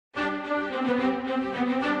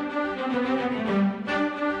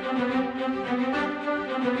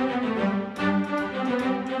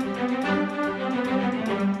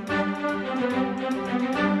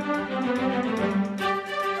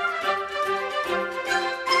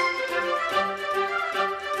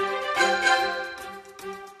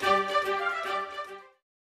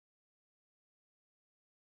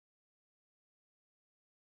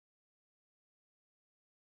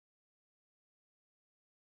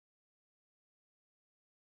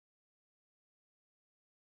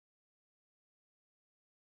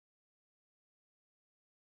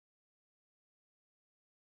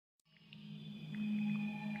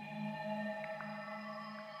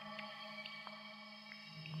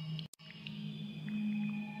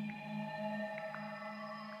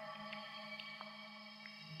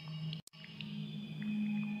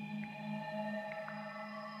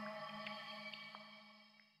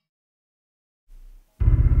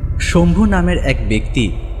শম্ভু নামের এক ব্যক্তি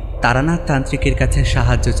তারানাথ তান্ত্রিকের কাছে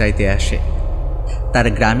সাহায্য চাইতে আসে। তার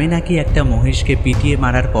গ্রামে নাকি একটা মহিষকে পিটিয়ে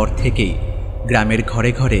মারার পর থেকেই গ্রামের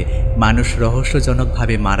ঘরে ঘরে মানুষ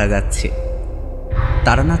রহস্যজনকভাবে মারা যাচ্ছে।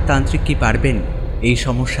 তারানাথ তান্ত্রিক কি পারবেন এই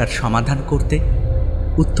সমস্যার সমাধান করতে?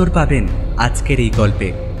 উত্তর পাবেন আজকের এই গল্পে।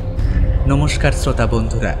 নমস্কার শ্রোতা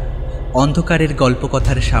বন্ধুরা, অন্ধকারের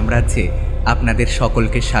গল্পকথার সাম্রাজ্যে আপনাদের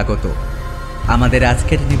সকলকে স্বাগত। আমাদের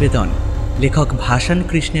আজকের নিবেদন লেখক ভাষান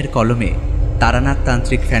কৃষ্ণের কলমে তারানাথ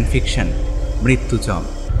তান্ত্রিক ফ্যানফিকশন মৃত্যুজম।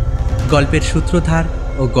 গল্পের সূত্রধার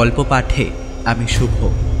ও গল্প পাঠে আমি শুভ।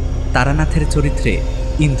 তারানাথের চরিত্রে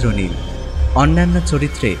ইন্দ্রনীল, অন্যান্য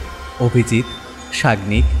চরিত্রে অভিজিৎ,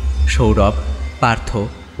 সাগ্নিক, সৌরভ, পার্থ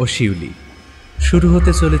ও শিউলি। শুরু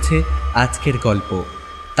হতে চলেছে আজকের গল্প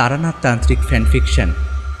তারানাথ তান্ত্রিক ফ্যানফিকশন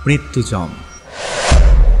মৃত্যুজম।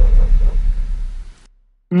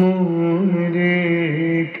 মোরে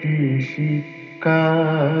কৃষি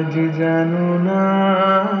কাজ জানো না,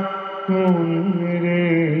 মোরে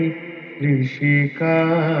কৃষি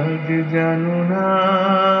কাজ জানো না,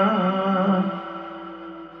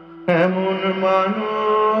 এমন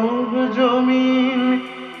মানব জমিন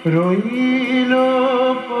রইল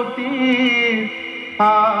পতিত,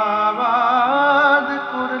 আবাদ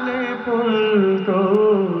করলে ফলতো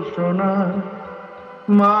সোনা।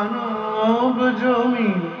 মানব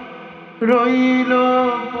জমি রইল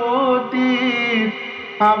পতিত,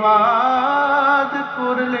 আবাদ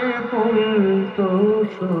করলে ফলতো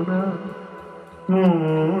সোনা।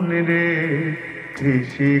 মন রে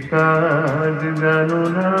কৃষি কাজ জানো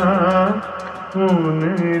না, মন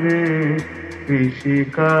রে কৃষি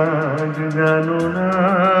কাজ জানো না,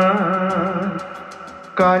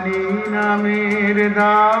 কালী নামের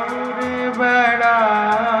দাউরে বেড়া।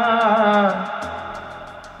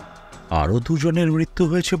 আরো দুজনের মৃত্যু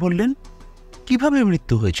হয়েছে বললেন, কিভাবে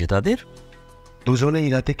মৃত্যু হয়েছে তাদের? দুজনেই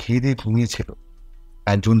রাতে খেয়ে দিয়ে ঘুমিয়েছিল।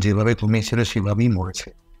 একজন যেভাবে ঘুমিয়েছিল সেভাবেই মরেছে,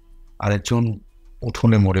 আরেকজন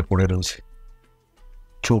উঠোনে মরে পড়ে রয়েছে।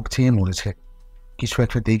 চোখ চেয়ে মরেছে, কিছু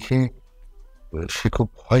একটা দেখে সে খুব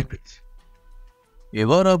ভয় পেয়েছে।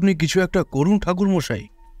 এবার আপনি কিছু একটা করুন ঠাকুর মশাই,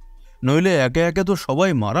 নইলে একে একে তো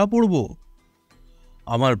সবাই মারা পড়ব।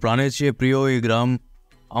 আমার প্রাণের চেয়ে প্রিয় এই গ্রাম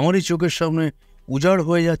আমারই চোখের সামনে উজাড়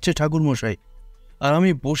হয়ে যাচ্ছে ঠাকুর মশাই, আর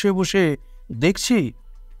আমি বসে বসে দেখছি,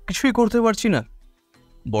 কিছুই করতে পারছি না।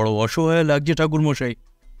 বড় অসহায় লাগছে ঠাকুর মশাই,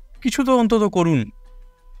 কিছু তো অন্তত করুন।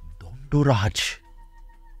 দণ্ডরাজ?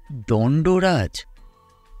 দণ্ডরাজ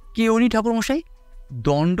কে উনি ঠাকুর মশাই?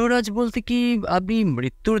 দণ্ডরাজ বলতে কি আপনি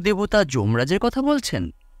মৃত্যুর দেবতা যমরাজের কথা বলছেন?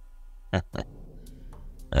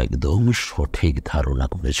 একদম সঠিক ধারণা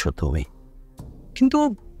করেছ তুমি, কিন্তু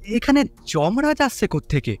এখানে যমরাজ আসছে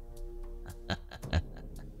কোত্থেকে?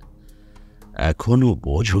 এখনো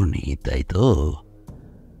বোঝনি তাই তো?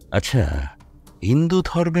 আচ্ছা, হিন্দু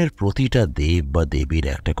ধর্মের প্রতিটা দেব বা দেবীর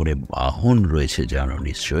একটা করে বাহন রয়েছে জানো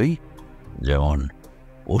নিশ্চয়ই। যেমন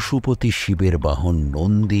পশুপতি শিবের বাহন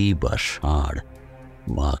নন্দী বা ষাঁড়,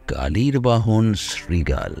 মা কালীর বাহন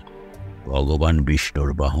শ্রীগাল, ভগবান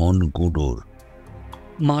বিষ্ণুর বাহন গুডুর,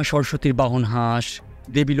 মা সরস্বতীর বাহন হাঁস,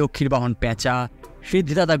 দেবী লক্ষ্মীর বাহন পেঁচা,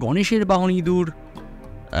 সিদ্ধিদাতা গণেশের বাহন ইঁদুর।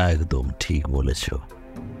 একদম ঠিক বলেছ।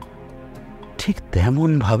 ঠিক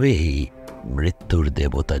তেমন ভাবেই মৃত্যুর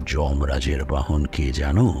দেবতা যমরাজের বাহন কে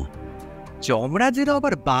জানো? যমরাজেরও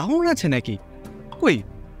আবার বাহন আছে নাকি? কই,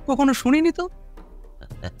 কখনো শুনিনি তো।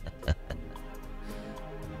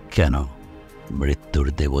 কেন, মৃত্যুর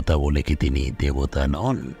দেবতা বলে কি তিনি দেবতা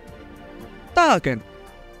নন? তা কেন,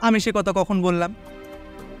 আমি সে কথা কখন বললাম?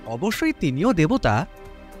 অবশ্যই তিনিও দেবতা।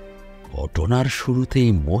 ঘটনার শুরুতেই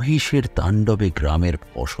মহিষের তাণ্ডবে গ্রামের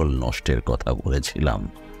ফসল নষ্টের কথা বলেছিলাম,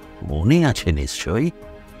 মনে আছে নিশ্চয়ই?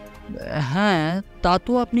 হ্যাঁ, তা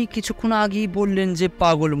তো আপনি কিছুক্ষণ আগেই বললেন যে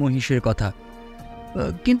পাগল মহিষের কথা,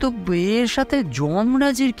 কিন্তু এর সাথে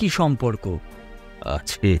যমরাজের কি সম্পর্ক?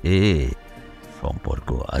 আছে, সম্পর্ক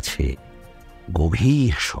আছে,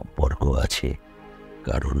 গভীর সম্পর্ক আছে,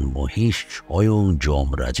 কারণ মহিষ স্বয়ং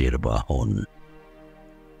যমরাজের বাহন।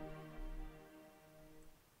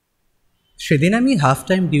 সেদিন আমি হাফ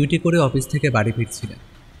টাইম ডিউটি করে অফিস থেকে বাড়ি ফিরছিলাম।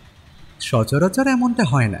 সচরাচর এমনটা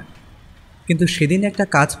হয় না, কিন্তু সেদিন একটা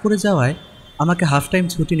কাজ পড়ে যাওয়ায় আমাকে হাফ টাইম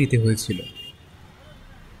ছুটি নিতে হয়েছিল।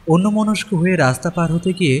 অন্যমনস্ক হয়ে রাস্তা পার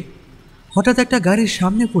হতে গিয়ে হঠাৎ একটা গাড়ির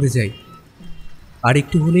সামনে পড়ে যাই, আর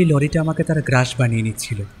একটু হলেই লরিটা আমাকে তার গ্রাস বানিয়ে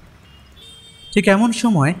নিচ্ছিল। ঠিক এমন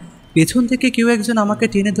সময় পেছন থেকে কেউ একজন আমাকে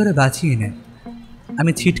টেনে ধরে বাঁচিয়ে নেয়।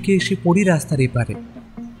 আমি ছিটকে এসে পড়ি রাস্তার এপারে।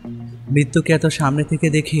 মৃত্যুকে এত সামনে থেকে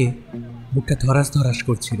দেখে বুকটা ধরাস ধরাস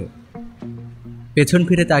করছিল। পেছন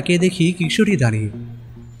ফিরে তাকিয়ে দেখি কিশোরী দাঁড়িয়ে।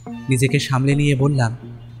 নিজেকে সামলে নিয়ে বললাম,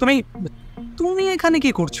 তুমি এখানে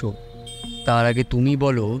কি করছো? তার আগে তুমি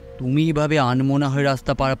বলো, তুমি এভাবে আনমনা হয়ে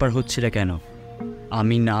রাস্তা পারাপার হচ্ছিলে কেন?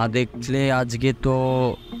 আমি না দেখলে আজকে তো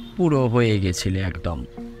পুরো হয়ে গেছিলে একদম।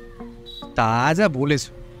 তা যা বলেছ,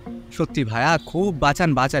 সত্যি ভায়া খুব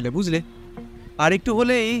বাঁচালে, বুঝলে? আর একটু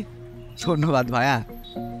হলেই। ধন্যবাদ ভায়া।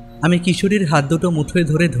 আমি কিশোরীর হাত দুটো মুঠোয়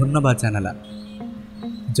ধরে ধন্যবাদ জানালাম,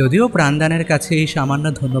 যদিও প্রাণদানের কাছে এই সামান্য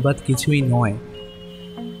ধন্যবাদ কিছুই নয়।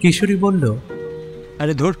 কিশোরী বলল,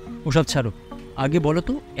 আরে ধর, ওসব ছাড়ো, আগে বলো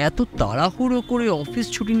তো এত তাড়াহুড়ো করে অফিস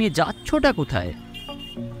ছুটি নিয়ে যাচ্ছটা কোথায়?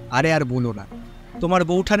 আরে আর বলো না, তোমার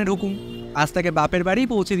বৌঠানের হুকুম, আজ তাকে বাপের বাড়ি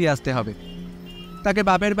পৌঁছে দিয়ে আসতে হবে। তাকে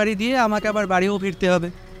বাপের বাড়ি দিয়ে আমাকে আবার বাড়িও ফিরতে হবে।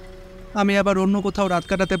 আমি আবার অন্য কোথাও রাত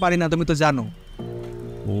কাটাতে পারি না, তুমি তো জানো।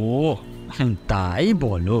 ও তাই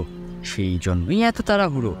বলো, সেই জন্যই এত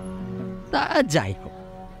তাড়াহুড়ো। তা যাই হোক,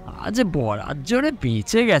 আজ বরাত জোরে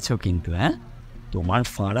বেঁচে গেছো কিন্তু। হ্যাঁ, তোমার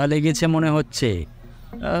ফাঁড়া লেগেছে মনে হচ্ছে।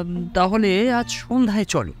 তাহলে আজ সন্ধ্যায়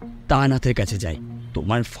চলো তারানাথের কাছে যাই,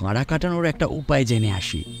 তোমার ফাঁড়া কাটানোর একটা উপায় জেনে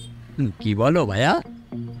আসি। কি বলো ভাইয়া?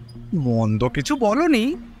 মন্দ কিছু বলনি।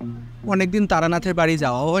 অনেকদিন তারানাথের বাড়ি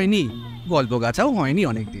যাওয়াও হয়নি, গল্প গাছাও হয়নি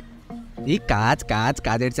অনেকদিন। এই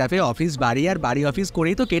কাজের চাপে অফিস বাড়ি আর বাড়ি অফিস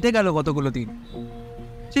করেই তো কেটে গেল কতগুলো দিন।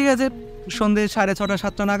 ঠিক আছে, সন্ধ্যে 6:30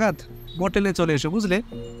 7টা নাগাদ মটেলে চলে এসো, বুঝলে?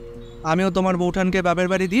 আমিও তোমার বৌঠানকে বাপের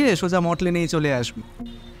বাড়ি দিয়ে সোজা মটলে নিয়ে চলে আসবো।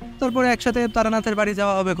 তারপরে একসাথে তারানাথের বাড়ি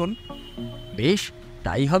যাওয়া হবে। কোন বেশ,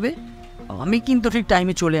 তাই হবে। আমি কিন্তু ঠিক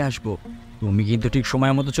টাইমে চলে আসবো, তুমি কিন্তু ঠিক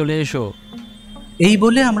সময় মতো চলে এসো। এই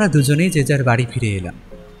বলে আমরা দুজনেই যে যার বাড়ি ফিরে এলাম।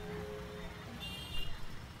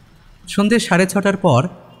 সন্ধ্যে 6:30টার পর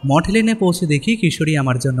মঠলেনে পৌঁছে দেখি কিশোরী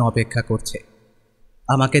আমার জন্য অপেক্ষা করছে।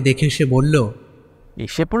 আমাকে দেখে সে বলল,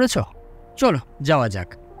 এসে পড়েছ, চলো যাওয়া যাক।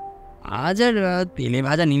 আজ আর তেলে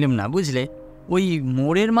ভাজা নিলাম না, বুঝলে? ওই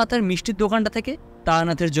মোড়ের মাথার মিষ্টির দোকানটা থেকে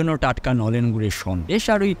তারানাথের জন্য টাটকা নলেন গুড়ের সন্দেশ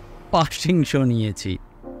আর ওই পাশিংশ নিয়েছি।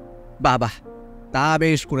 বাবা, তা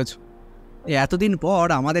বেশ করেছ। এতদিন পর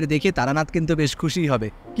আমাদের দেখে তারানাথ কিন্তু বেশ খুশি হবে,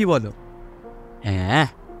 কি বলো? হ্যাঁ,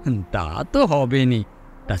 তা তো হবেনি।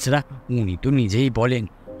 তাছাড়া উনি তো নিজেই বলেন,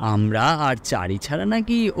 আমরা আর চারি ছাড়া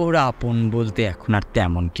নাকি ওর আপন বলতে এখন আর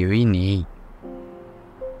তেমন কেউই নেই।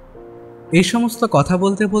 এই সমস্ত কথা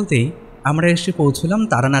বলতে বলতেই আমরা এসে পৌঁছলাম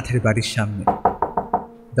তারানাথের বাড়ির সামনে।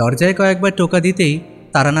 দরজায় কয়েকবার টোকা দিতেই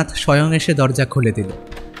তারানাথ স্বয়ং এসে দরজা খুলে দিল।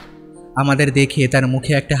 আমাদের দেখে তার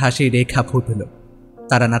মুখে একটা হাসির রেখা ফুটল।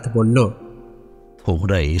 তারানাথ বলল,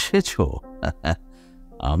 তোমরা এসেছ?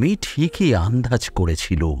 আমি ঠিকই আন্দাজ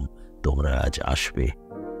করেছিলুম তোমরা আজ আসবে।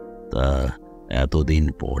 তা এতদিন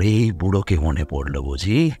পরেই বুড়োকে মনে পড়ল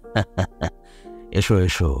বুঝি? এসো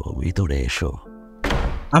এসো, ভিতরে এসো।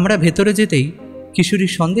 আমরা ভেতরে যেতেই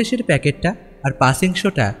কিশোরীর সন্দেশের প্যাকেটটা আর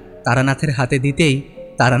পাসিংশটা তারানাথের হাতে দিতেই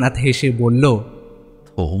তারানাথ হেসে বলল,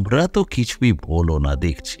 তোমরা তো কিছুই বলো না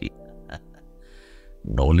দেখছি।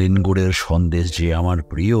 নলেন গুড়ের সন্দেশ যে আমার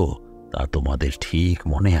প্রিয় তা তোমাদের ঠিক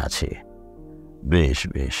মনে আছে। বেশ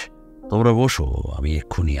বেশ, তোমরা বসো, আমি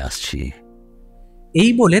এক্ষুনি আসছি।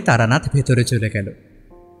 এই বলে তারানাথ ভেতরে চলে গেল।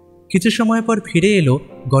 কিছু সময় পর ফিরে এলো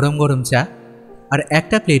গরম গরম চা আর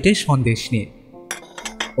একটা প্লেটে সন্দেশ নিয়ে।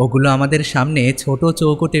 ওগুলো আমাদের সামনে ছোট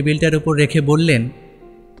চৌকো টেবিলটার উপর রেখে বললেন,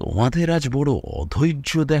 তোমাদের আজ বড়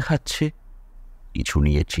অধৈর্য দেখাচ্ছে, কিছু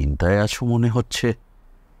নিয়ে চিন্তায় আছো মনে হচ্ছে।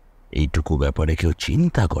 এইটুকু ব্যাপারে কেউ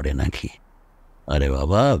চিন্তা করে নাকি? আরে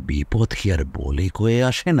বাবা, বিপদ কি আর বলে কয়ে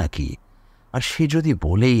আসে নাকি? আর সে যদি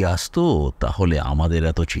বলেই আসতো তাহলে আমাদের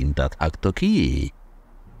এত চিন্তা থাকতো কি?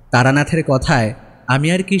 তারানাথের কথায় আমি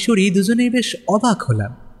আর কিশোরী দুজনেই বেশ অবাক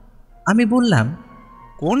হলাম। আমি বললাম,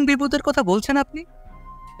 কোন বিপদের কথা বলছেন আপনি?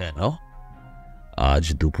 কেন? আজ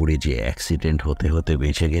দুপুরে যে অ্যাক্সিডেন্ট হতে হতে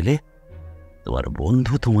বেঁচে গেলে, তোমার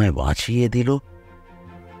বন্ধু তোমায় বাঁচিয়ে দিল।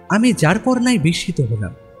 আমি যার পর নাই বিস্মিত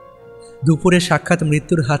হলাম। দুপুরে সাক্ষাৎ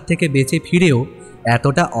মৃত্যুর হাত থেকে বেঁচে ফিরেও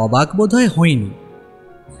এতটা অবাক বোধহয় হয়নি।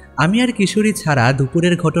 আমি আর কিশোরী ছাড়া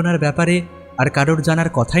দুপুরের ঘটনার ব্যাপারে আর কারোর জানার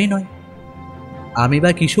কথাই নয়। আমি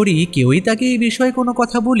বা কিশোরী কেউই তাকে এই বিষয়ে কোনো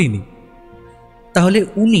কথা বলিনি। তাহলে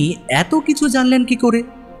উনি এত কিছু জানলেন কি করে?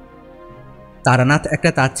 তারানাথ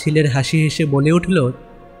একটা তাচ্ছিল্যের হাসি হেসে বলে উঠল,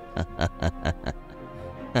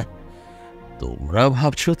 তোমরা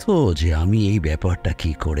ভাবছো তো যে আমি এই ব্যাপারটা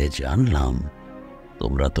কি করে জানলাম?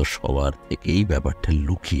 তোমরা তো সবার থেকেই ব্যাপারটা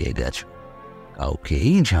লুকিয়ে গেছো,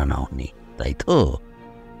 কাউকেই জানাওনি, তাই তো?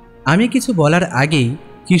 আমি কিছু বলার আগেই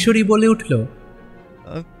কিশোরী বলে উঠল,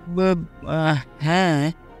 হ্যাঁ,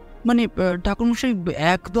 মানে ঠাকুরমশাই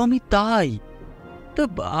একদমই তাই। তো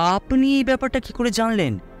আপনি এই ব্যাপারটা কি করে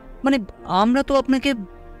জানলেন? মানে আমরা তো আপনাকে...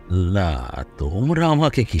 না, তোমরা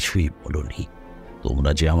আমাকে কিছুই বলোনি।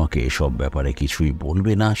 তোমরা যে আমাকে এসব ব্যাপারে কিছুই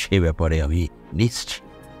বলবে না সে ব্যাপারে আমি নিশ্চিত।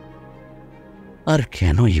 আর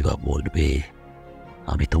কেনই বা বলবে?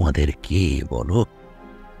 আমি তোমাদের কে বলো?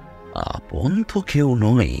 আপন তো কেউ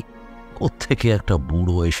নয়, কোত্থেকে একটা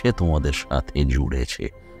বুড়ো এসে তোমাদের সাথে জুড়েছে।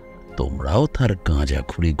 তোমরাও তার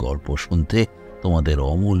গাঁজাখুরি গল্প শুনতে তোমাদের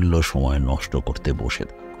অমূল্য সময় নষ্ট করতে বসে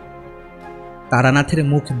থাকো। তারানাথের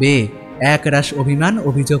মুখ বেয়ে একরাশ অভিমান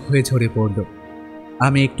অভিযোগ হয়ে ঝরে পড়ল।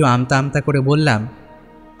 আমি একটু আমতা আমতা করে বললাম,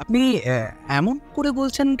 আপনি এমন করে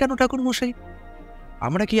বলছেন কেন ঠাকুরমশাই?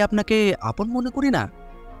 আমরা কি আপনাকে আপন মনে করি না?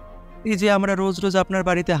 এই যে আমরা রোজ রোজ আপনার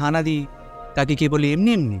বাড়িতে হানা দিই, তাকে কি বলি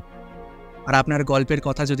এমনি এমনি? আর আপনার গল্পের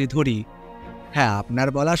কথা যদি ধরি, হ্যাঁ, আপনার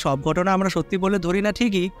বলা সব ঘটনা আমরা সত্যি বলে ধরি না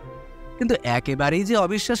ঠিকই, কিন্তু একেবারেই যে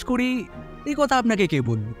অবিশ্বাস করি এই কথা আপনাকে কে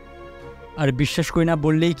বলল? আর বিশ্বাস করি না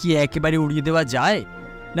বললেই কি একেবারে উড়িয়ে দেওয়া যায়?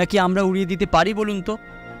 নাকি আমরা উড়িয়ে দিতে পারি বলুন তো?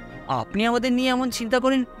 আপনি আমাদের নিয়ে এমন চিন্তা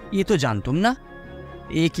করেন এ তো জানতাম না।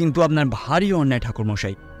 এ কিন্তু আপনার ভারী অন্যায়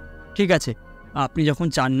ঠাকুরমশাই। ঠিক আছে, আপনি যখন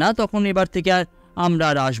চান না তখন এবার থেকে আর আমরা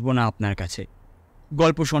আর আসবো না আপনার কাছে।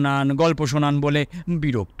 গল্প শোনান বলে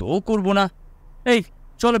বিরক্তও করবো না। এই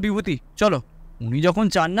চলো বিভূতি, চলো। উনি যখন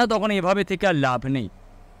চান না তখন এভাবে থেকে আর লাভ নেই।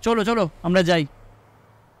 চলো চলো আমরা যাই।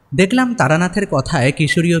 দেখলাম তারানাথের কথায়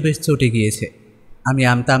কিশোরীও বেশ চটে গিয়েছে। আমি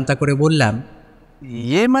আমতা আমতা করে বললাম,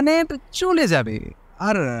 মানে চলে যাবে?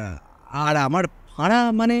 আর আর আমার ফাঁড়া,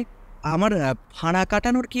 মানে আমার ফাঁড়া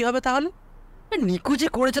কাটানোর কি হবে তাহলে? নিকুচে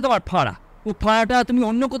করেছে তোমার ফাঁড়া, ও ফাঁড়াটা তুমি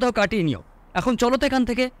অন্য কোথাও কাটিয়ে নিও। এখন চলো তো এখান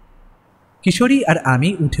থেকে। কিশোরী আর আমি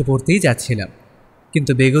উঠে পড়তেই যাচ্ছিলাম,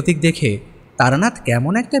 কিন্তু বেগতিক দেখে তারানাথ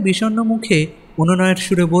কেমন একটা বিষণ্ণ মুখে অনুনয়ের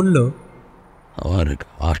সুরে বলল, আমার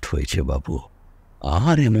ঘাট হয়েছে বাবু,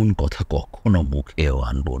 আর এমন কথা কখনো মুখেও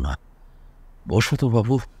আনবো না। বসো তো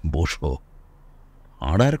বাবু, বসো।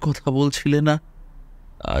 ফাঁড়ার কথা বলছিলে না?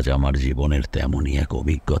 আজ আমার জীবনের তেমনই এক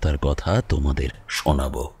অভিজ্ঞতার কথা তোমাদের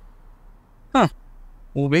শোনাবো। হ্যাঁ,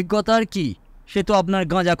 অভিজ্ঞতা আর কি, সে তো আপনার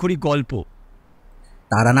গাঁজাখুরি গল্প।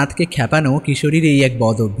 তারানাথকে খেপানো কিশোরীর এই এক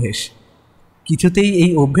বদ অভ্যেস। কিছুতেই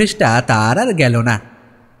এই অভ্যেসটা তার আর গেল না।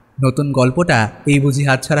 নতুন গল্পটা এই বুঝি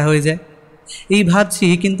হাতছাড়া হয়ে যায় এই ভাবছি,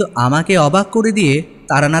 কিন্তু আমাকে অবাক করে দিয়ে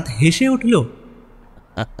তারানাথ হেসে উঠল।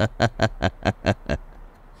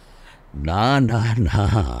 না না না,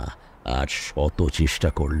 আর শত চেষ্টা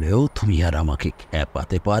করলেও তুমি আর আমাকে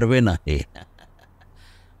খেপাতে পারবে না হে।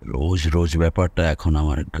 রোজ রোজ ব্যাপারটা এখন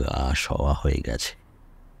আমার গা সওয়া হয়ে গেছে।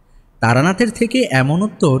 তারানাথের থেকে এমন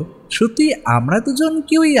উত্তর সত্যি আমরা দুজন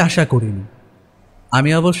কেউই আশা করিনি। আমি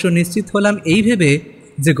অবশ্য নিশ্চিত হলাম এই ভেবে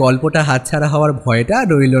যে গল্পটা হাতছাড়া হওয়ার ভয়টা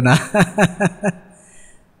রইল না।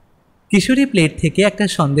 কিশোরী প্লেট থেকে একটা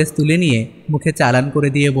সন্দেশ তুলে নিয়ে মুখে চালান করে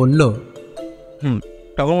দিয়ে বলল,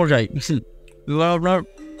 ঠাকুরমশাই, এবার আপনার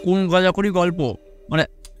কোন গাঁজাখুরি গল্প, মানে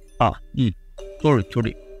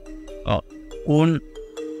সরি কোন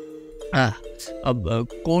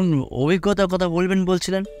কোন অভিজ্ঞতার কথা বলবেন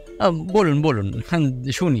বলছিলেন? বলুন বলুন,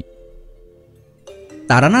 শুনি।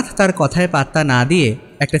 তারানাথ তার কথায় পাত্তা না দিয়ে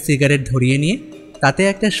একটা সিগারেট ধরিয়ে নিয়ে তাতে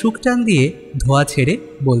একটা শুকটান দিয়ে ধোঁয়া ছেড়ে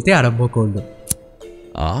বলতে আরম্ভ করল।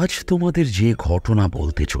 আজ তোমাদের যে ঘটনা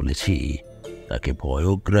বলতে চলেছি তাকে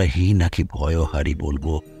ভয়গ্রাহী নাকি ভয়হারী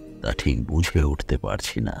বলবো তা ঠিক বুঝে উঠতে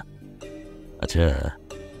পারছি না। আচ্ছা,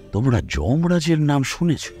 তোমরা যমরাজের নাম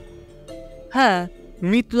শুনেছ? হ্যাঁ,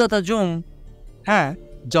 মৃত্যুদাতা যম। হ্যাঁ,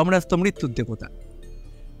 যমরাজ তো মৃত্যুর দেবতা।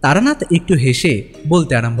 তারানাথ একটু হেসে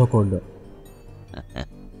বলতে আরম্ভ করল,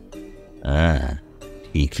 হ্যাঁ,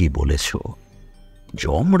 ঠিকই বলেছ,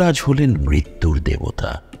 যমরাজ হলেন মৃত্যুর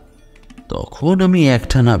দেবতা। তখন আমি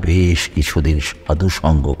একটানা বেশ কিছুদিন সাধু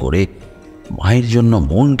সঙ্গ করে মায়ের জন্য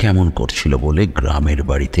মন কেমন করছিল বলে গ্রামের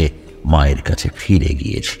বাড়িতে মায়ের কাছে ফিরে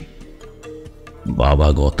গিয়েছি। বাবা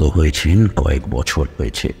গত হয়েছেন কয়েক বছর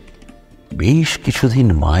হয়েছে। বেশ কিছুদিন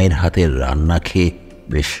মায়ের হাতের রান্না খেয়ে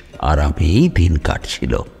বেশ আরামেই দিন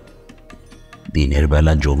কাটছিল। দিনের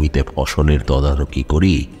বেলা জমিতে ফসলের তদারকি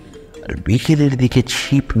করি, আর বিকেলের দিকে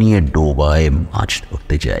ছিপ নিয়ে ডোবায় মাছ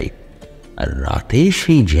ধরতে যাই। আর রাতে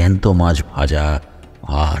সেই জ্যান্ত মাছ ভাজা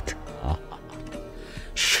ভাত,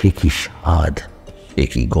 সে কি স্বাদ, সে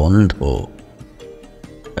কি গন্ধ!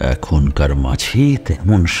 এখনকার মাছে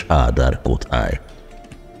তেমন স্বাদ আর কোথায়।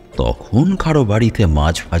 তখন কারো বাড়িতে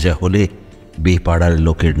মাছ ভাজা হলে বেপাড়ার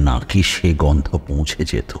লোকের নাকি সে গন্ধ পৌঁছে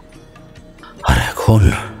যেত। আর এখন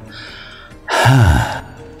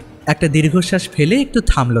একটা দীর্ঘশ্বাস ফেলে একটু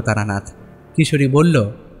থামল তারানাথ। কিশোরী বলল,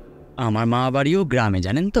 আমার মা বাড়িও গ্রামে,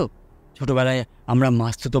 জানেন তো। ছোটবেলায় আমরা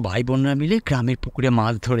মাস্তুতো ভাই বোনরা মিলে গ্রামের পুকুরে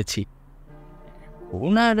মাছ ধরেছি।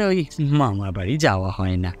 ওনার ওই মামার বাড়ি যাওয়া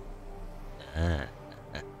হয় না।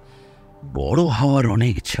 বড় হওয়ার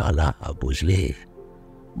অনেক জ্বালা, বুঝলে।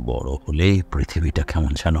 বড় হলে পৃথিবীটা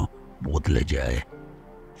কেমন যেন বদলে যায়।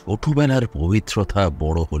 ছোটবেলার পবিত্রতা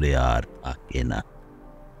বড় হলে আর থাকে না।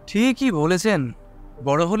 ঠিকই বলেছেন,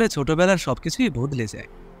 বড় হলে ছোটবেলার সবকিছুই বদলে যায়।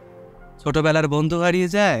 ছোটবেলার বন্ধু হারিয়ে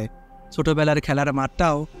যায়, ছোটবেলার খেলার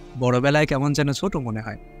মাঠটাও বড়বেলায় কেমন যেন ছোট মনে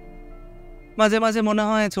হয়। মাঝে মাঝে মনে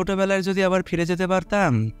হয় ছোটবেলায় যদি আবার ফিরে যেতে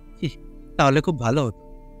পারতাম, তাহলে খুব ভালো হতো।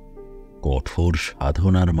 কঠোর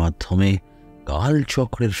সাধনার মাধ্যমে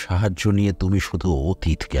কালচক্রের সাহায্য নিয়ে তুমি শুধু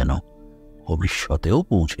অতীত কেন, ভবিষ্যতেও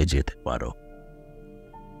পৌঁছে যেতে পারো।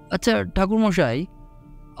 আচ্ছা ঠাকুরমশাই,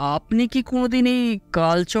 আপনি কি কোনোদিন এই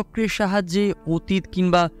কালচক্রের সাহায্যে অতীত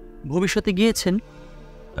কিংবা ভবিষ্যতে গিয়েছেন?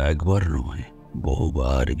 একবার নয়,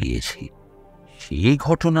 বহুবার গিয়েছি। সেই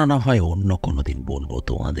ঘটনা না হয় অন্য কোনোদিন বলবো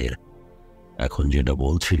তোমাদের। এখন যেটা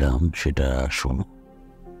বলছিলাম সেটা শোনো।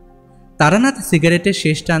 তারানাথ সিগারেটের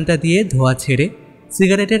শেষ টানটা দিয়ে ধোঁয়া ছেড়ে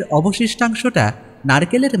সিগারেটের অবশিষ্টাংশটা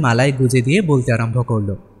নারকেলের মালায় গুজে দিয়ে বলতে আরম্ভ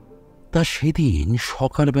করলো। তা সেদিন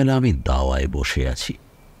সকালবেলা আমি দাওয়ায় বসে আছি।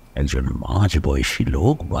 একজন মাঝ বয়সী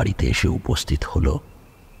লোক বাড়িতে এসে উপস্থিত হলো।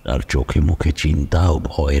 তার চোখে মুখে চিন্তা ও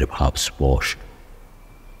ভয়ের ভাব স্পষ্ট।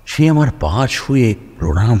 সে আমার পা ছুঁয়ে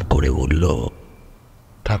প্রণাম করে বলল,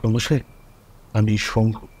 ঠাকুরমশাই, আমি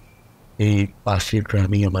শম্ভু, এই পাশের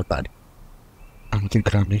গ্রামেই আমার বাড়ি। আমাদের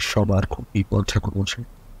গ্রামের সবার খুব বিপদ ঠাকুরমশাই।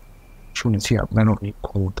 শুনেছি আপনার অনেক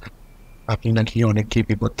ক্ষমতা, আপনি নাকি অনেককে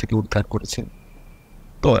বিপদ থেকে উদ্ধার করেছেন।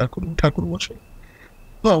 দয়া করুন ঠাকুরমশাই,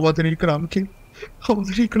 আমাদের এই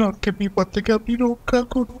গ্রামকে বিপদ থেকে আপনি রক্ষা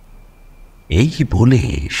করুন। এই বলে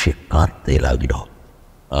সে কাঁদতে লাগল।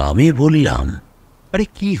 আমি বললাম, আরে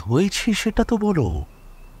কি হয়েছে সেটা তো বলো।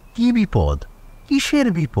 কি বিপদ, কিসের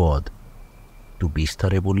বিপদ? একটু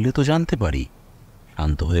বিস্তারে বললে তো জানতে পারি।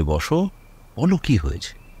 শান্ত হয়ে বসো, বলো কি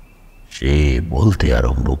হয়েছে। সে বলতে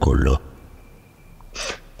আরম্ভ করলো,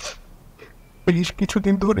 বেশ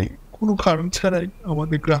কিছুদিন ধরে কোনো কারণ ছাড়াই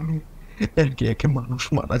আমাদের গ্রামে একে একে মানুষ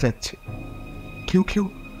মারা যাচ্ছে। কেউ কেউ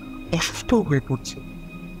অসুস্থ হয়ে পড়ছে।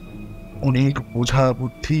 অনেক বোঝা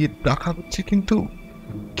বুদ্ধি রাখা হচ্ছে, কিন্তু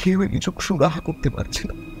কেউ কিছু সুরাহা করতে পারছে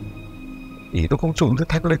না। এরকম চলতে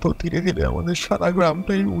থাকলে তো ধীরে ধীরে আমাদের সারা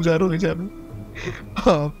গ্রামটাই উজাড় হয়ে যাবে।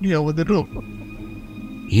 আপনি আমাদের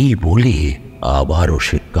এই বলে আবারও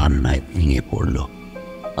সে কান্নায় ভেঙে পড়ল।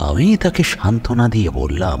 আমি তাকে সান্ত্বনা দিয়ে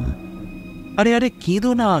বললাম, আরে আরে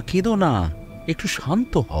কেঁদো না, কেঁদো না, একটু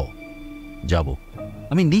শান্ত হও। যাব,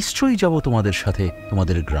 আমি নিশ্চয়ই যাব তোমাদের সাথে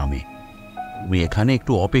তোমাদের গ্রামে। তুমি এখানে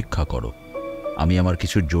একটু অপেক্ষা করো, আমি আমার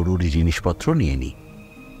কিছু জরুরি জিনিসপত্র নিয়ে নিই।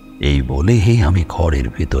 এই বলে আমি ঘরের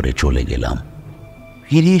ভেতরে চলে গেলাম।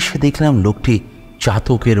 ফিরে এসে দেখলাম লোকটি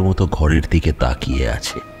চাতকের মতো ঘরের দিকে তাকিয়ে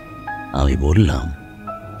আছে। আমি বললাম,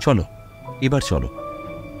 চলো এবার চলো।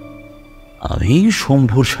 আমি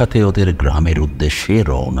শম্ভুর সাথে ওদের গ্রামের উদ্দেশ্যে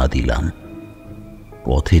রওনা দিলাম।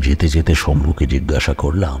 পথে যেতে যেতে শম্ভুকে জিজ্ঞাসা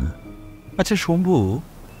করলাম, আচ্ছা শম্ভু,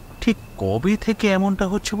 ঠিক কবে থেকে এমনটা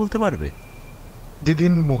হচ্ছে বলতে পারবে?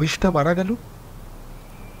 যেদিন মহিষটা মারা গেল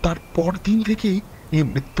তারপর দিন থেকেই এই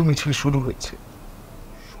মৃত্যু মিছিল শুরু হয়েছে।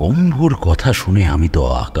 শম্ভুর কথা শুনে আমি তো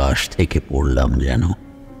আকাশ থেকে পড়লাম যেন।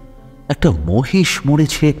 একটা মহিষ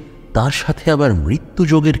মরেছে, তার সাথে আবার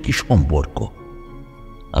মৃত্যুযোগের কি সম্পর্ক?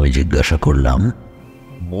 আমি জিজ্ঞাসা করলাম,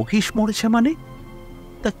 মহিষ মরেছে মানে?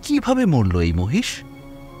 তা কিভাবে মরল এই মহিষ?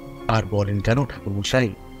 আর বলেন কেন ঠাকুরমশাই,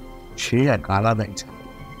 সে এক আলাদাই ছিল।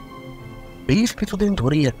 বেশ কিছুদিন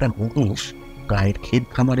ধরেই একটা মহিষ গায়ের ক্ষেত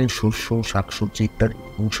খামারের শস্য, শাকসবজি ইত্যাদি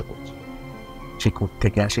ধ্বংস করছে। সে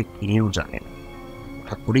কোত্থেকে আসে কেউ জানে না।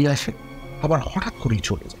 হঠাৎ করেই আসে, আবার হঠাৎ করেই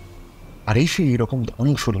চলে যায়, আর এসে এরকম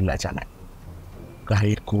ধ্বংসলীলা চালায়।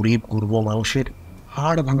 গায়ের গরিব গুর্ব মানুষের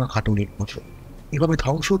হাড় ভাঙা খাটুনির মতো এভাবে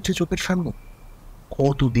ধ্বংস হচ্ছে চোখের সামনে।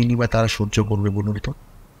 কতদিনই বা তারা সহ্য করবে বলুন তো?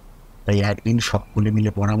 তাই একদিন সকলে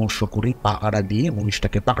মিলে পরামর্শ করে পাহারা দিয়ে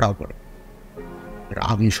মহিষটাকে পাকড়াও করে।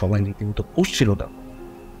 রাগে সবাই রীতিমতো পুষছিল না।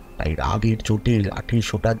 তাই রাগের চোটে লাঠি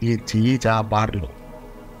সোটা দিয়ে যে যা বাড়ল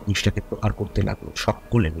মহিষটাকে প্রহার করতে লাগলো,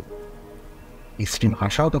 সকলে মিলে। স্ত্রী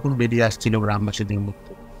ভাষাও তখন বেরিয়ে আসছিল গ্রামবাসীদের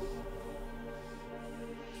মধ্যে।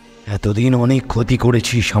 এতদিন অনেক ক্ষতি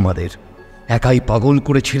করেছিস আমাদের, একাই পাগল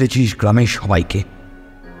করে ছেড়েছিস গ্রামের সবাইকে,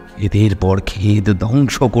 এদের পর খেদ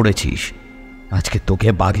ধ্বংস করেছিস। আজকে তোকে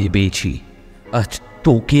বাগে পেয়েছি, আজ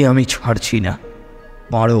তোকে আমি ছাড়ছি না।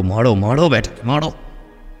 মারো মারো মারো বেটাকে মারো।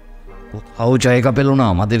 কোথাও জায়গা পেল না,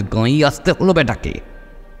 আমাদের গাঁই আসতে হলো বেটাকে।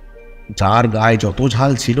 যার গায়ে যত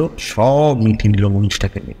ঝাল ছিল সব মিটিয়ে নিল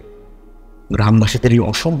মহিষটাকে নিয়ে। গ্রামবাসীদের এই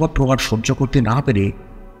অসম্ভব প্রহার সহ্য করতে না পেরে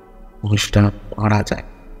মহিষটা মারা যায়।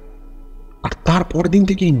 আর তারপর দিন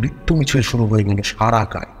থেকেই মৃত্যু মিছিল শুরু হয়ে গেল সারা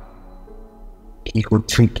গায়ে। কি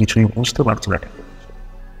করছে কিছুই বুঝতে পারছে না।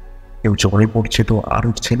 কেউ জ্বরে পড়ছে তো আর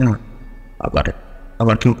উঠছে না, আবার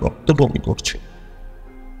আবার কেউ রক্তবমি করছে।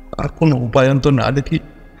 আর কোনো উপায়ন্ত না দেখি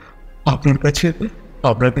আপনার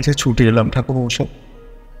কাছে ছুটে এলাম ঠাকুর মশাই।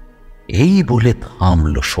 এই বলে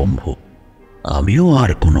থামল শম্ভু। আমিও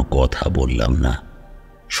আর কোনো কথা বললাম না।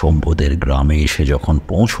 শম্ভুদের গ্রামে এসে যখন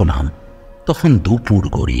পৌঁছলাম তখন দুপুর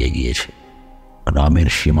গড়িয়ে গিয়েছে। গ্রামের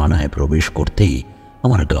সীমানায় প্রবেশ করতেই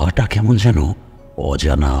আমার গাটা কেমন যেন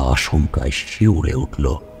অজানা আশঙ্কায় শিউরে উঠল।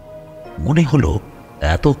 মনে হলো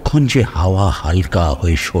এতক্ষণ যে হাওয়া হালকা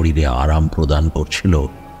হয়ে শরীরে আরাম প্রদান করছিল,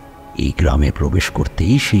 এই গ্রামে প্রবেশ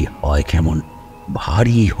করতেই সেই হয় কেমন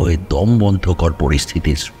ভারী হয়ে দমবন্ধকর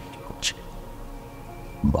পরিস্থিতির সৃষ্টি করছে।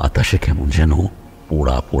 বাতাসে কেমন যেন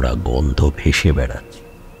পোড়া পোড়া গন্ধ ভেসে বেড়াচ্ছে।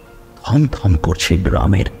 থমথম করছে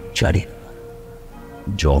গ্রামের চারিদিকে।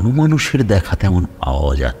 জনমানুষের দেখা তেমন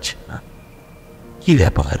পাওয়া যাচ্ছে না। কি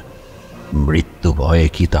ব্যাপার? মৃত্যু ভয়ে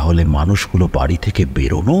কি তাহলে মানুষগুলো বাড়ি থেকে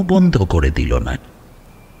বেরোনো বন্ধ করে দিল না?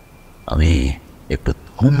 আমি একটু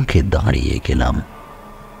থমকে দাঁড়িয়ে গেলাম।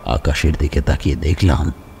 আকাশের দিকে তাকিয়ে দেখলাম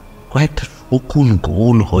কয়েকটা শকুন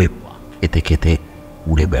গোল হয়ে পা খেতে খেতে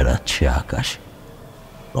উড়ে বেড়াচ্ছে আকাশে।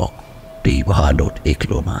 রক্তই ভালো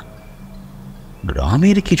ঠেকল না।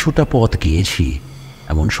 গ্রামের কিছুটা পথ গিয়েছি,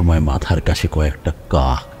 এমন সময় মাথার কাছে কয়েকটা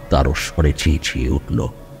কাক তারস্বরে চেঁচিয়ে উঠল।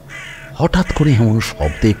 হঠাৎ করে এমন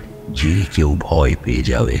শব্দে যে কেউ ভয় পেয়ে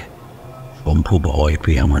যাবে। শম্ভু ভয়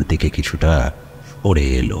পেয়ে আমার দিকে কিছুটা সরে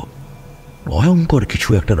এলো। ভয়ঙ্কর কিছু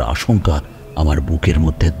একটার আশঙ্কা আমার বুকের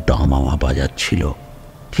মধ্যে দামামা বাজাচ্ছিল।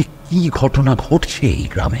 ঠিক কি ঘটনা ঘটছে এই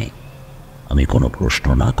গ্রামে? আমি কোনো প্রশ্ন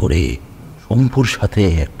না করে শম্ভুর সাথে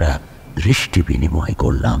একটা দৃষ্টি বিনিময়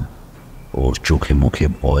করলাম। ওর চোখে মুখে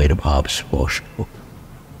ভয়ের ভাব স্পষ্ট।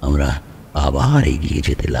 আমরা আবার এগিয়ে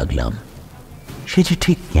যেতে লাগলাম। সে যে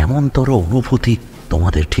ঠিক কেমনতর অনুভূতি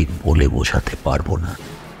তোমাদের ঠিক বলে বোঝাতে পারবো না।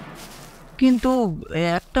 কিন্তু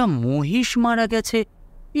একটা মহিষ মারা গেছে,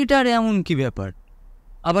 এটার এমন কি ব্যাপার?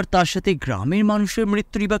 আবার তার সাথে গ্রামের মানুষের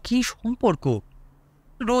মৃত্যুরই বা কী সম্পর্ক?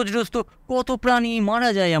 রোজ রোজ তো কত প্রাণী মারা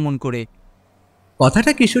যায় এমন করে।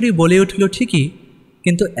 কথাটা কিশোরী বলে উঠল ঠিকই,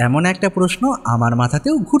 কিন্তু এমন একটা প্রশ্ন আমার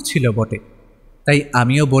মাথাতেও ঘুরছিল বটে। তাই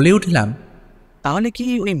আমিও বলে উঠলাম, তাহলে কি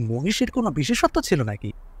ওই মহিষের কোনো বিশেষত্ব ছিল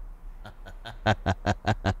নাকি?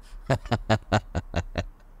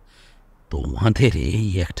 তোমাদের এই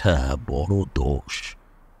একটা বড় দোষ।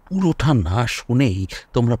 পুরোটা না শুনেই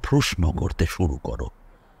তোমরা প্রশ্ন করতে শুরু করো।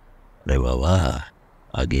 রে বাবা,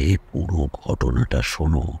 আগে পুরো ঘটনাটা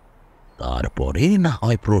শোনো, তারপরে না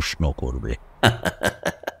হয় প্রশ্ন করবে।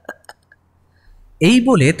 এই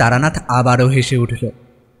বলে তারানাথ আবারও হেসে উঠল।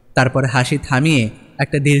 তারপর হাসি থামিয়ে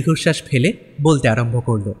একটা দীর্ঘশ্বাস ফেলে বলতে আরম্ভ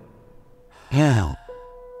করল। হ্যাঁ,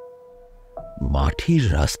 মাটির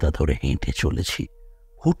রাস্তা ধরে হেঁটে চলেছি।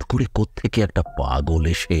 হুট করে কোত্থেকে একটা পাগল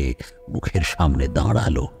এসে মুখের সামনে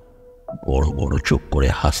দাঁড়ালো। বড় বড় চোখ করে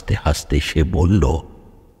হাসতে হাসতে সে বলল,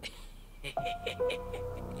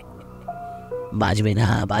 বাঁচবে না,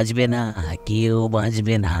 বাঁচবে না, কেউ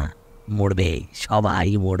বাঁচবে না, মরবে, সবাই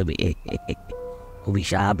মরবে।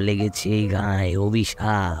 অভিশাপ লেগেছে এই গায়ে,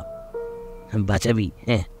 অভিশাপ। বাঁচাবি?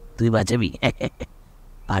 হ্যাঁ, তুই বাঁচাবি?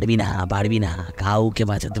 পারবি না, পারবি না, কাউকে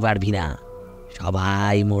বাঁচাতে পারবি না,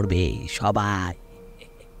 সবাই মরবে, সবাই।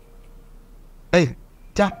 এই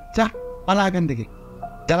যা যা, পালা এখান থেকে,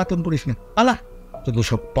 জ্বালাতন করিস না, পালা, তো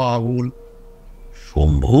সব পাগল।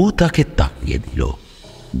 শম্ভু তাকে তাকিয়ে দিল।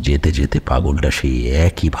 যেতে যেতে পাগলটা সেই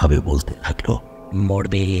একইভাবে বলতে থাকলো,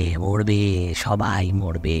 মরবে, মরবে, সবাই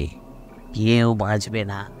মরবে, কেউ বাঁচবে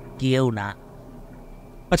না, কেউ না।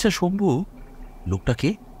 আচ্ছা শম্ভু, লোকটাকে?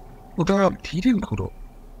 ওটা ধীরে ঘুরো।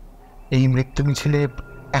 এই মৃত্যু মিছিলে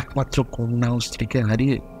একমাত্র কন্যা ও স্ত্রীকে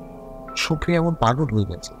হারিয়ে শোকে এমন পাগল হয়ে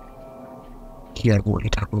গেছে। কি আর বলি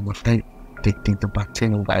ঠাকুর মশাই, দেখতেই তো পাচ্ছেন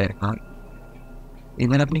ও গায়ের হার।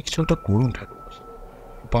 এবার আপনি কিছু একটা করুন ঠাকুর মশাই,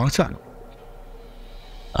 বাঁচান।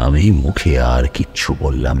 আমি মুখে আর কিচ্ছু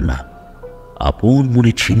বললাম না। আপন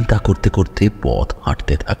মনে চিন্তা করতে করতে পথ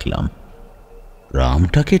হাঁটতে থাকলাম।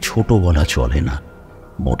 গ্রামটাকে ছোট বলা চলে না,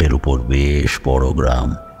 মোটের উপর বেশ বড় গ্রাম।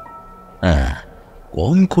 হ্যাঁ,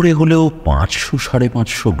 কম করে হলেও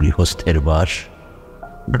 500-550 গৃহস্থের বাস।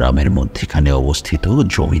 গ্রামের মধ্যেখানে অবস্থিত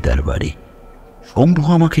জমিদার বাড়ি। শম্ভু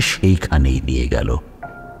আমাকে সেইখানেই নিয়ে গেল।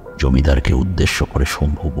 জমিদারকে উদ্দেশ্য করে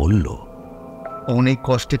শম্ভু বলল, অনেক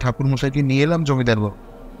কষ্টে ঠাকুরমশাইকে নিয়ে এলাম জমিদার বাবু।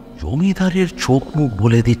 জমিদারের চোখ মুখ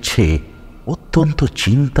বলে দিচ্ছে অত্যন্ত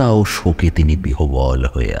চিন্তা ও শোকে তিনি বিহ্বল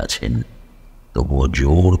হয়ে আছেন। তবুও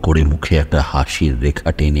জোর করে মুখে একটা হাসির রেখা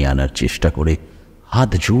টেনে আনার চেষ্টা করে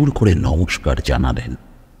হাত জোর করে নমস্কার জানালেন।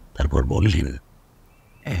 তারপর বললেন,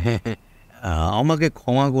 আমাকে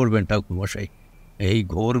ক্ষমা করবেন ঠাকুরমশাই, এই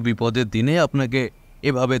ঘোর বিপদের দিনে আপনাকে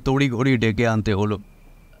এভাবে তড়িঘড়ি ডেকে আনতে হলো।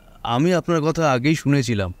 আমি আপনার কথা আগেই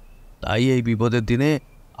শুনেছিলাম, তাই এই বিপদের দিনে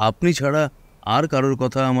আপনি ছাড়া আর কারোর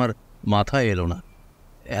কথা আমার মাথায় এলো না।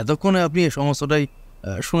 এতক্ষণে আপনি এই সমস্তটাই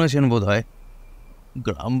শুনেছেন বোধ হয়।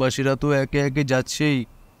 গ্রামবাসীরা তো একে একে যাচ্ছেই,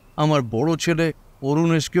 আমার বড় ছেলে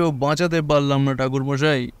অরুণেশকেও বাঁচাতে পারলাম না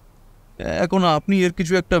ঠাকুরমশাই। এখন আপনি এর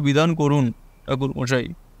কিছু একটা বিধান করুন ঠাকুরমশাই,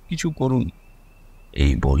 কিছু করুন।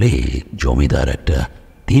 এই বলে জমিদার একটা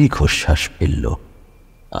দীর্ঘশ্বাস ফেলল।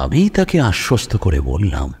 আমি তাকে আশ্বস্ত করে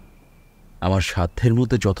বললাম, আমার সাধ্যের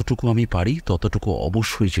মধ্যে যতটুকু আমি পারি ততটুকু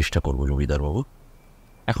অবশ্যই চেষ্টা করব জমিদারবাবু।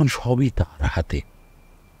 এখন সবই তার হাতে,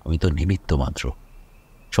 আমি তো নিমিত্ত মাত্র।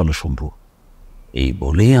 চলো শম্ভু। এই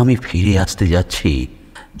বলে আমি ফিরে আসতে যাচ্ছি,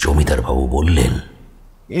 জমিদারবাবু বললেন,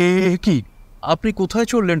 কি আপনি কোথায়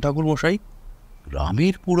চললেন ঠাকুরমশাই?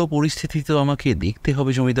 গ্রামের পুরো পরিস্থিতি তো আমাকে দেখতে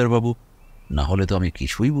হবে জমিদারবাবু, না হলে তো আমি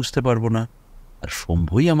কিছুই বুঝতে পারবো না। আর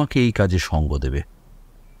শম্ভুই আমাকে এই কাজে সঙ্গ দেবে।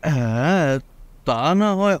 হ্যাঁ, তা না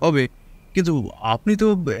হয় হবে, কিন্তু আপনি তো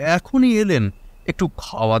এখনই এলেন, একটু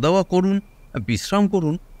খাওয়া দাওয়া করুন, বিশ্রাম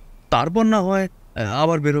করুন, তারপর না হয়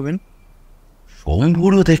আবার বেরোবেন।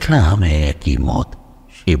 শম্ভুরও দেখলাম একই মত।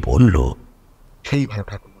 সে বলল, সেই ভালো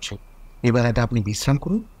ঠাকুরমশাই, এবার এটা আপনি বিশ্রাম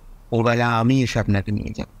করুন, ওবেলা আমি এসে আপনাকে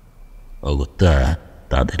নিয়ে যাব। অগত্যা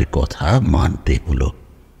তাদের কথা মানতে হলো।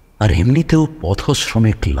 আর এমনিতেও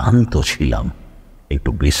পথশ্রমে ক্লান্ত ছিলাম, একটু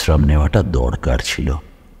বিশ্রাম নেওয়াটা দরকার ছিল।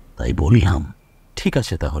 তাই বললাম, ঠিক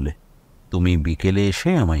আছে তাহলে, তুমি বিকেলে এসে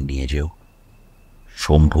আমায় নিয়ে যেও।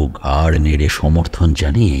 শম্ভু ঘাড় নেড়ে সমর্থন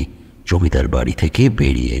জানিয়ে জমিদার বাড়ি থেকে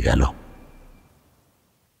বেরিয়ে গেল।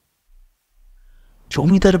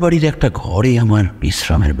 জমিদার বাড়ির একটা ঘরে আমার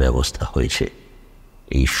বিশ্রামের ব্যবস্থা হয়েছে।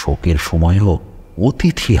 এই শোকের সময়ও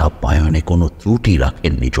অতিথি আপ্যায়নে কোনো ত্রুটি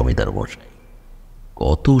রাখেননি জমিদার মশাই।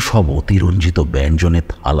 কত সব অতিরঞ্জিত ব্যঞ্জনে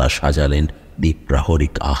থালা সাজালেন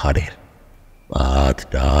দ্বীপ্রাহরিক আহারের। ভাত,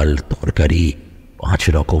 ডাল, তরকারি, 5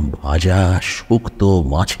 রকম ভাজা, শুক্তো,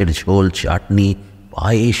 মাছের ঝোল, চাটনি,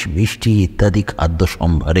 পায়েস, মিষ্টি ইত্যাদি খাদ্য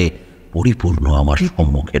সম্ভারে পরিপূর্ণ আমার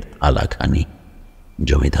সম্মুখের থালাখানি।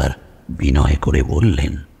 জমিদার বিনয় করে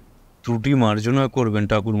বললেন, ত্রুটি মার্জনা করবেন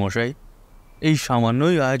ঠাকুরমশাই, এই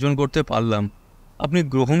সামান্যই আয়োজন করতে পারলাম, আপনি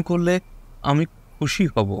গ্রহণ করলে আমি খুশি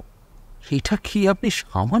হব। এটা কি আপনি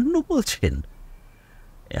সামান্য বলছেন?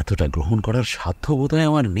 এতটা গ্রহণ করার সাধ্য বোধহয়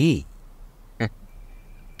আমার নেই।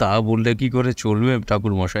 তা বললে কি করে চলবে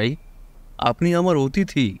ঠাকুরমশাই? আপনি আমার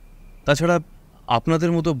অতিথি, তাছাড়া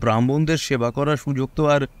আপনাদের মতো ব্রাহ্মণদের সেবা করার সুযোগ তো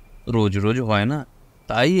আর রোজ রোজ হয় না,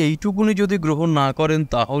 তাই এইটুকুনি যদি গ্রহণ না করেন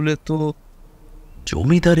তাহলে তো।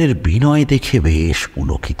 জমিদারের বিনয় দেখে বেশ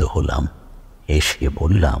পুলকিত হলাম। এসে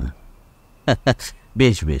বললাম,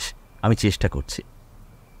 বেশ বেশ, আমি চেষ্টা করছি।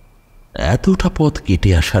 এতটা পথ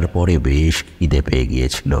কেটে আসার পরে বেশ খিদে পেয়ে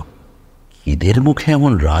গিয়েছিল। খিদের মুখে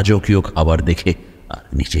এমন রাজকীয় খাবার দেখে আর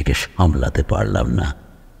নিজেকে সামলাতে পারলাম না।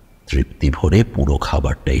 তৃপ্তি ভরে পুরো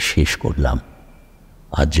খাবারটাই শেষ করলাম।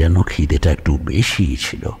 আজ যেন খিদেটা একটু বেশিই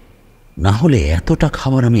ছিল, না হলে এতটা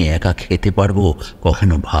খাবার আমি একা খেতে পারবো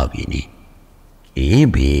কখনো ভাবিনি। খেয়ে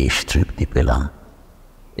বেশ তৃপ্তি পেলাম।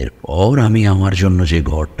 এরপর আমি আমার জন্য যে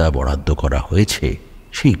ঘরটা বরাদ্দ করা হয়েছে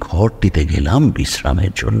সেই ঘরটিতে গেলাম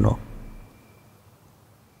বিশ্রামের জন্য।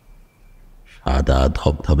 সাদা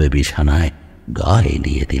ধবধবে বিছানায় গা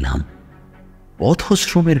এলিয়ে দিলাম।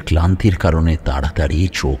 পথশ্রমের ক্লান্তির কারণে তাড়াতাড়ি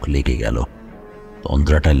চোখ লেগে গেল।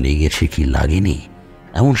 তন্দ্রাটা লেগেছে কি লাগেনি,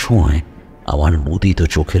 এমন সময় আমার মুদিত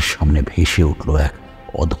চোখের সামনে ভেসে উঠল এক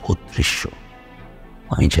অদ্ভুত দৃশ্য।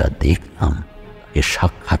 আমি যা দেখলাম তাকে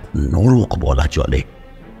সাক্ষাৎ নরক বলা চলে।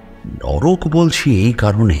 নরক বলছি এই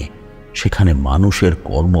কারণে, সেখানে মানুষের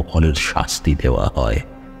কর্মফলের শাস্তি দেওয়া হয়।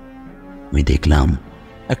 আমি দেখলাম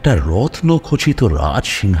একটা রত্নখচিত রাজ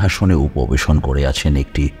সিংহাসনে উপবেশন করে আছেন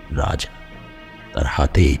একটি রাজা। তার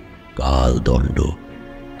হাতে কাল দণ্ড,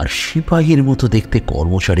 আর সিপাহীর মতো দেখতে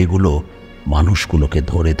কর্মচারীগুলো মানুষগুলোকে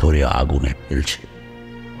ধরে ধরে আগুনে ফেলছে।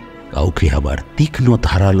 কাউকে আবার তীক্ষ্ণ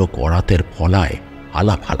ধারালো করাতের ফলায়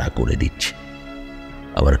আলাফালা করে দিচ্ছে।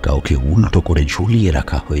 আবার কাউকে উল্টো করে ঝুলিয়ে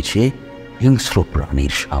রাখা হয়েছে হিংস্র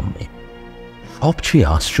প্রাণীর সামনে। সবচেয়ে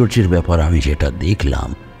আশ্চর্যের ব্যাপার আমি যেটা দেখলাম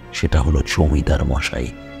সেটা হলো জমিদার মশাই।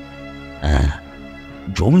 হ্যাঁ,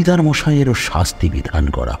 জমিদার মশাইয়েরও শাস্তি বিধান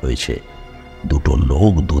করা হয়েছে। দুটো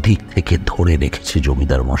লোক দুদিক থেকে ধরে রেখেছে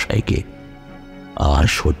জমিদার মশাইকে। আর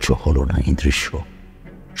সহ্য হলো না এই দৃশ্য।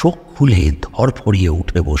 চোখ খুলে ধরফড়িয়ে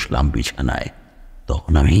উঠে বসলাম বিছানায়।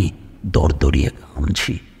 তখন আমি দরদরিয়ে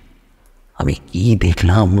ঘামছি। আমি কি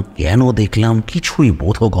দেখলাম, কেন দেখলাম, কিছুই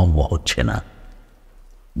বোধগম্য হচ্ছে না।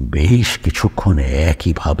 বেশ কিছুক্ষণ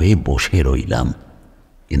একইভাবে বসে রইলাম,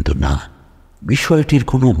 কিন্তু না, বিষয়টির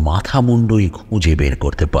কোনো মাথা মুন্ডই খুঁজে বের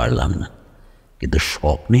করতে পারলাম না। কিন্তু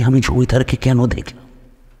স্বপ্নে আমি জমিদারকে কেন দেখলাম?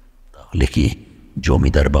 তাহলে কি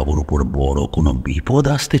জমিদার বাবুর উপর বড় কোনো বিপদ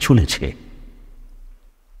আসতে চলেছে?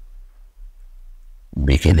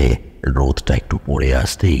 বিকেলে রোদটা একটু পড়ে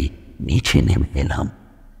আসতেই নিচে নেমে এলাম।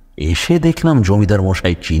 এসে দেখলাম জমিদার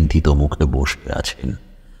মশাই চিন্তিত মুখে বসে আছেন।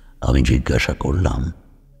 আমি জিজ্ঞাসা করলাম,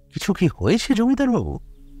 কিছু কি হয়েছে জমিদার বাবু?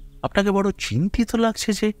 আপনাকে বড় চিন্তিত লাগছে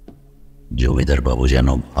যে? জমিদার বাবু যেন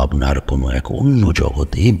ভাবনার কোনো এক অন্য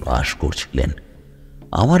জগতে বাস করছিলেন।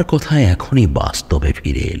 আমার কথায় এখনই বাস্তবে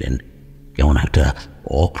ফিরে এলেন। কেমন একটা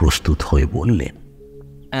অপ্রস্তুত হয়ে বললেন,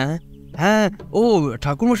 হ্যাঁ, ও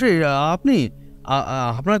ঠাকুরমশাই, আপনি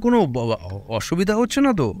আপনার কোনো অসুবিধা হচ্ছে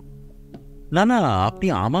না তো? না না, আপনি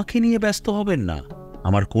আমাকে নিয়ে ব্যস্ত হবেন না,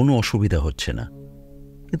 আমার কোনো অসুবিধা হচ্ছে না।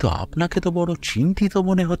 কিন্তু আপনাকে তো বড় চিন্তিত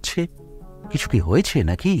মনে হচ্ছে। কিছু কি হয়েছে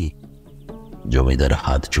নাকি? জমিদার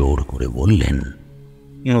হাত জোড় করে বললেন,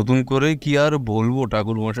 নতুন করে কি আর বলবো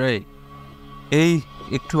ঠাকুরমশাই, এই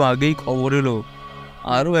একটু আগেই খবর এলো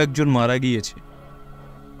আরও একজন মারা গিয়েছে।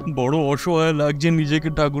 বড় অসহায় লাগছে নিজেকে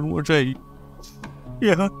ঠাকুরমশাই।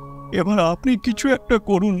 এবার আপনি কিছু একটা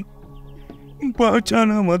করুন, বাঁচান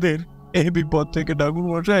আমাদের এই বিপদ থেকে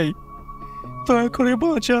ঠাকুরমশাই, দয়া করে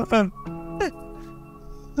বাঁচান।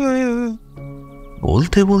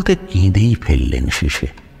 বলতে বলতে কেঁদেই ফেললেন শেষে।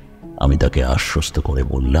 আমি তাকে আশ্বস্ত করে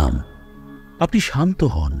বললাম, আপনি শান্ত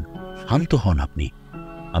হন, শান্ত হন আপনি।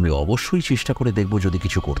 আমি অবশ্যই চেষ্টা করে দেখব যদি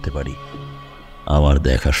কিছু করতে পারি। আমার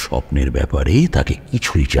দেখা স্বপ্নের ব্যাপারে তাকে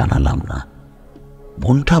কিছুই জানালাম না।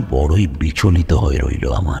 মনটা বড়ই বিচলিত হয়ে রইল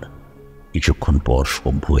আমার। কিছুক্ষণ পর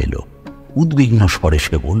শম্ভু এলো। উদ্বিগ্ন স্বরে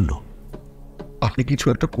সে বলল, আপনি কিছু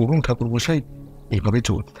একটা করুন ঠাকুরমশাই, এভাবে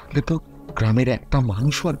চলতে থাকলে তো গ্রামের একটা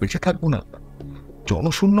মানুষও আর বেঁচে থাকবো না,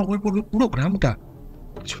 জনশূন্য হয়ে পড়বে পুরো গ্রামটা।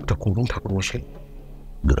 কিছু একটা করুন ঠাকুরমশাই।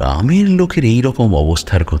 গ্রামের লোকের এই রকম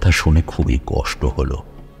অবস্থার কথা শুনে খুবই কষ্ট হলো।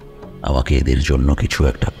 আমাকে এদের জন্য কিছু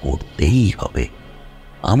একটা করতেই হবে।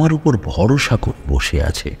 আমার উপর ভরসা করে বসে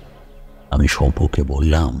আছে। আমি শম্ভুকে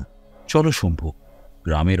বললাম, চলো শম্ভু,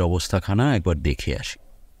 গ্রামের অবস্থাখানা একবার দেখে আসি।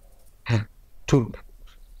 হ্যাঁ চলুন।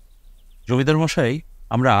 জমিদার মশাই,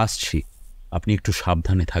 আমরা আসছি, আপনি একটু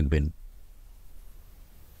সাবধানে থাকবেন।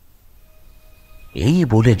 এই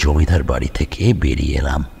বলে জমিদার বাড়ি থেকে বেরিয়ে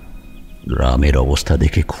এলাম। গ্রামের অবস্থা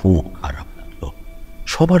দেখে খুব খারাপ লাগলো।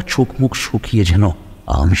 সবার চোখ মুখ শুকিয়ে যেন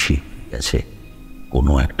আমসি গেছে।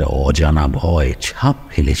 কোনো একটা অজানা ভয় ছাপ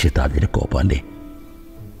ফেলেছে তাদের কপালে।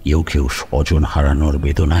 কেউ কেউ স্বজন হারানোর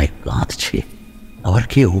বেদনায় কাঁদছে, আবার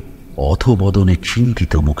কেউ অথবদনে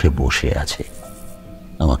চিন্তিত মুখে বসে আছে।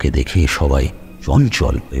 আমাকে দেখে সবাই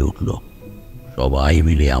চঞ্চল হয়ে উঠল। সবাই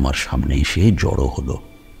মিলে আমার সামনে এসে জড়ো হলো।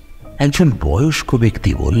 একজন বয়স্ক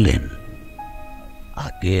ব্যক্তি বললেন,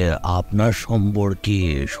 আগে আপনার সম্পর্কে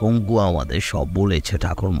শম্ভু আমাদের সব বলেছে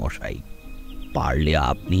ঠাকুরমশাই। পারলে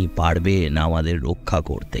আপনি পারবেন আমাদের রক্ষা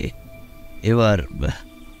করতে।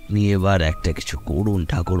 এবার একটা কিছু করুন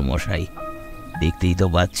ঠাকুরমশাই। দেখতেই তো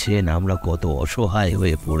পাচ্ছেন আমরা কত অসহায়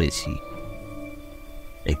হয়ে পড়েছি।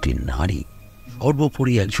 একটি নারী,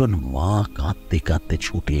 সর্বোপরি একজন মা, কাঁদতে কাঁদতে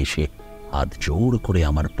ছুটে এসে হাত জোড় করে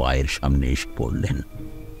আমার পায়ের সামনে এসে পড়লেন।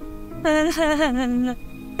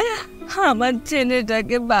 আমার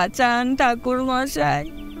ছেলেটাকে বাঁচান ঠাকুরমশাই।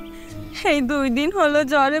 এই 2 দিন হলো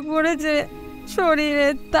জ্বরে পড়েছে,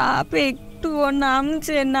 শরীরের তাপ একটুও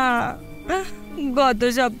নামছে না। গত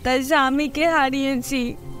সপ্তাহে স্বামীকে হারিয়েছি।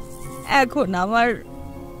 এখন আমার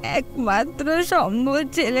একমাত্র সম্বল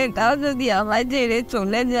ছেলেটাও যদি আমায় ছেড়ে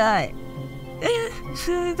চলে যায়,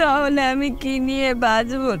 তাহলে আমি কি নিয়ে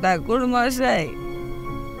বাঁচবো ঠাকুরমশাই?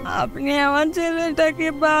 আপনি আমার ছেলেটাকে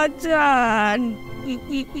বাঁচান।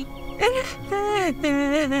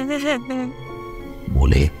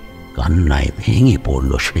 বলে কান্নায় ভেঙে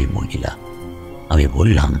পড়ল সেই মহিলা। আমি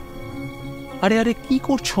বললাম, আরে আরে কি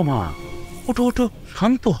করছো মা? ওঠো ওঠো,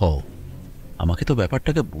 শান্ত হও। আমাকে তো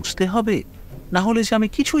ব্যাপারটাকে বুঝতে হবে, না হলে যে আমি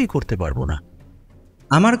কিছুই করতে পারবো না।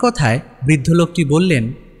 আমার কথায় বৃদ্ধ লোকটি বললেন,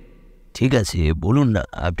 ঠিক আছে, বলুন না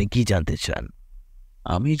আপনি কি জানতে চান।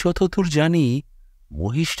 আমি যতদূর জানি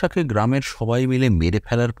মহিষটাকে গ্রামের সবাই মিলে মেরে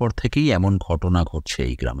ফেলার পর থেকেই এমন ঘটনা ঘটছে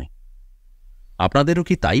এই গ্রামে। আপনাদেরও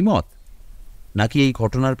কি তাই মত, নাকি এই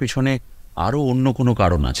ঘটনার পেছনে আরও অন্য কোনো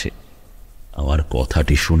কারণ আছে? আমার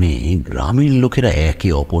কথাটি শুনে গ্রামের লোকেরা একে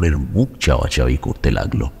অপরের মুখ চাওয়াচাওয়ি করতে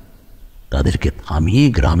লাগলো। তাদেরকে থামিয়ে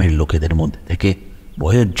গ্রামের লোকেদের মধ্যে থেকে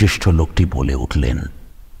বয়োজ্যেষ্ঠ লোকটি বলে উঠলেন,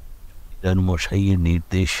 মশাইয়ের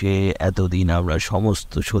নির্দেশে এতদিন আমরা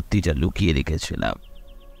সমস্ত সত্যিটা লুকিয়ে রেখেছিলাম,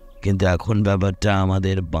 কিন্তু এখন ব্যাপারটা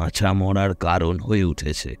আমাদের বাঁচা মরার কারণ হয়ে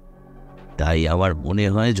উঠেছে। তাই আমার মনে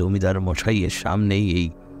হয় জমিদার মশাইয়ের সামনেই এই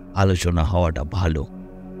আলোচনা হওয়াটা ভালো।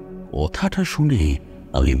 কথাটা শুনে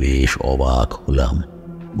আমি বেশ অবাক হলাম।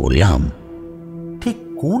 বললাম, ঠিক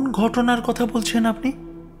কোন ঘটনার কথা বলছেন আপনি?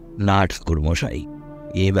 না ঠাকুর মশাই,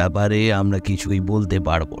 এ ব্যাপারে আমরা কিছুই বলতে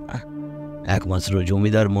পারবো না। একমাত্র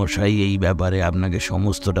জমিদার মশাই এই ব্যাপারে আপনাকে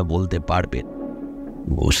সমস্তটা বলতে পারবেন।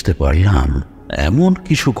 বুঝতে পারলাম এমন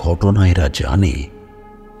কিছু ঘটনা এরা জানে,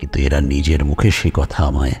 কিন্তু এরা নিজের মুখে সে কথা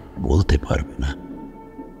আমায় বলতে পারবে না,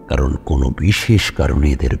 কারণ কোনো বিশেষ কারণে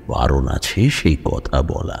এদের বারণ আছে সেই কথা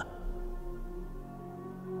বলা।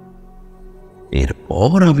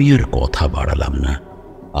 এরপর আমি আর কথা বাড়ালাম না,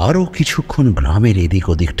 আরও কিছুক্ষণ গ্রামের এদিক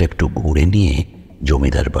ওদিকটা একটু ঘুরে নিয়ে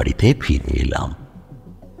জমিদার বাড়িতে ফিরে এলাম।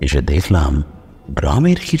 এসে দেখলাম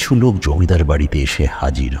গ্রামের কিছু লোক জমিদার বাড়িতে এসে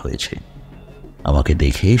হাজির হয়েছে। আমাকে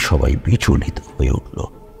দেখে সবাই বিচলিত হয়ে উঠল।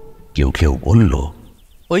 কেউ কেউ বলল,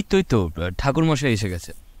 ওই তো ঠাকুর মশাই এসে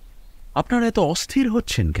গেছে। আপনারা এত অস্থির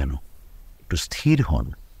হচ্ছেন কেন? একটু স্থির হন,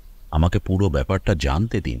 আমাকে পুরো ব্যাপারটা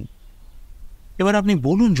জানতে দিন। এবার আপনি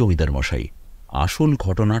বলুন জমিদার মশাই, আসল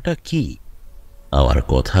ঘটনাটা কি? আমার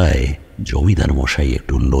কথায় জমিদার মশাই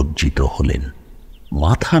একটু লজ্জিত হলেন,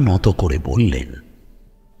 মাথা নত করে বললেন,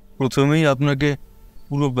 প্রথমেই আপনাকে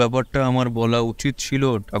পুরো ব্যাপারটা আমার বলা উচিত ছিল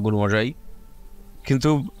ঠাকুর মশাই, কিন্তু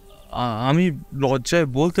আমি লজ্জায়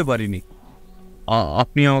বলতে পারিনি।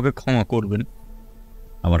 আপনি আমাকে ক্ষমা করবেন।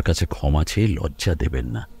 আমার কাছে ক্ষমা চেয়ে লজ্জা দেবেন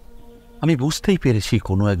না। আমি বুঝতেই পেরেছি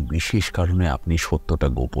কোনো এক বিশেষ কারণে আপনি সত্যটা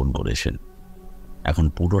গোপন করেছেন। এখন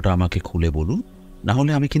পুরোটা আমাকে খুলে বলুন, না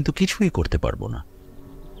হলে আমি কিন্তু কিছুই করতে পারবো না।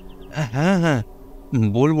 হ্যাঁ,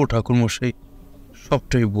 বলবো ঠাকুর মশাই,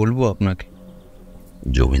 সবটাই বলবো আপনাকে।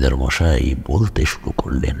 জমিদার মশাই বলতে শুরু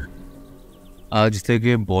করলেন, আজ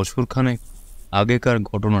থেকে বছরখানেক আগেকার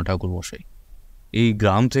ঘটনা ঠাকুর মশাই। এই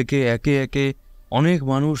গ্রাম থেকে একে একে অনেক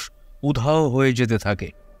মানুষ উধাও হয়ে যেতে থাকে।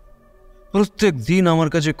 প্রত্যেক দিন আমার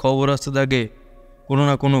কাছে খবর আসতে থাকে, কোনো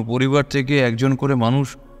না কোনো পরিবার থেকে একজন করে মানুষ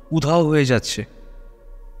উধাও হয়ে যাচ্ছে।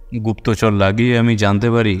 গুপ্তচর লাগিয়ে আমি জানতে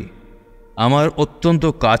পারি আমার অত্যন্ত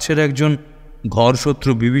কাছের একজন ঘর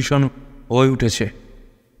শত্রু বিভীষণ হয়ে উঠেছে।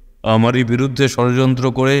 আমারই বিরুদ্ধে ষড়যন্ত্র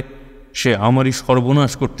করে সে আমারই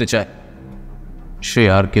সর্বনাশ করতে চায়। সে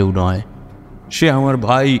আর কেউ নয়, সে আমার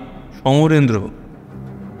ভাই সমরেন্দ্র।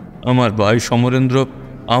 আমার ভাই সমরেন্দ্র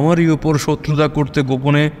আমারই ওপর শত্রুতা করতে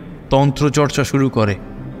গোপনে তন্ত্রচর্চা শুরু করে,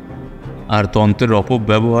 আর তন্ত্রের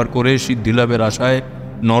অপব্যবহার করে সিদ্ধিলাভের আশায়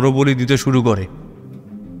নরবলি দিতে শুরু করে।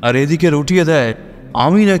 আর এদিকে রটিয়ে দেয়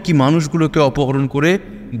আমি নাকি মানুষগুলোকে অপহরণ করে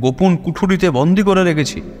গোপন কুঠুরিতে বন্দি করে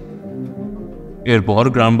রেখেছি। এরপর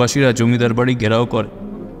গ্রামবাসীরা জমিদার বাড়ি ঘেরাও করে।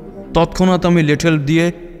 তৎক্ষণাৎ আমি লেঠেল দিয়ে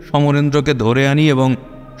সমরেন্দ্রকে ধরে আনি এবং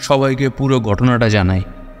সবাইকে পুরো ঘটনাটা জানাই।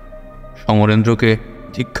 সমরেন্দ্রকে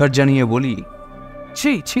ধিক্কার জানিয়ে বলি,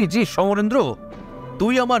 ছি সমরেন্দ্র,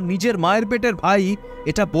 তুই আমার নিজের মায়ের পেটের ভাই,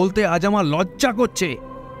 এটা বলতে আজ আমার লজ্জা করছে।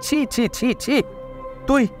 ছি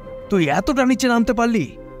তুই এতটা নিচে নামতে পারলি?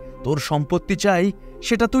 তোর সম্পত্তি চাই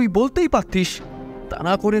সেটা তুই বলতেই পারতিস, তা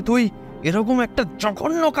না করে তুই এরকম একটা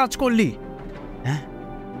জঘন্য কাজ করলি। হ্যাঁ,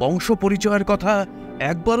 বংশ পরিচয়ের কথা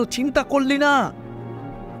একবারও চিন্তা করলি না?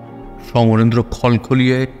 সমরেন্দ্র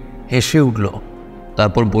খলখলিয়ে হেসে উঠল,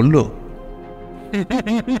 তারপর বলল,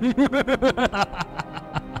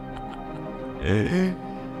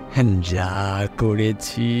 যা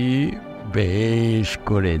করেছি বেশ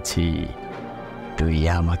করেছি, তুই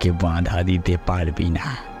আমাকে বাধা দিতে পারবি না।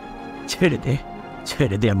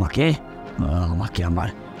 ছেড়ে দে আমাকে আমার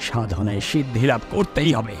সাধনায় সিদ্ধি লাভ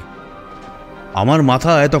করতেই হবে। আমার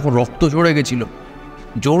মাথায় তখন রক্ত ঝরে গেছিল।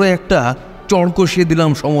 জোরে একটা চড় কষিয়ে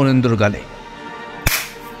দিলাম সমরেন্দ্রর গালে।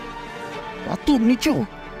 এত নিচু,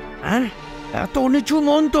 হ্যাঁ, এত নিচু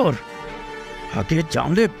মন তোর? আগে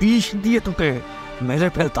জানলে বিষ দিয়ে তোকে মেরে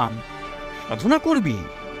ফেলতাম। সাধনা করবি,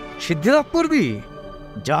 সিদ্ধি লাভ করবি,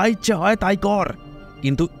 যা ইচ্ছে হয় তাই কর,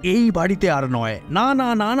 কিন্তু এই বাড়িতে আর নয়। না না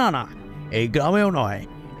না না না, এই গ্রামেও নয়।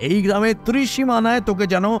 এই গ্রামের ত্রিসীমানায় তোকে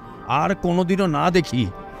যেন আর কোনোদিনও না দেখি,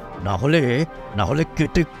 না হলে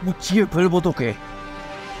কেটে কুচিয়ে ফেলবো তোকে।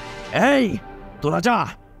 এই তোরা যা,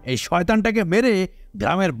 এই শয়তানটাকে মেরে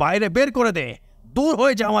গ্রামের বাইরে বের করে দে, দূর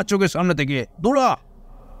হয়ে যা আমার চোখের সামনে থেকে, দূরা।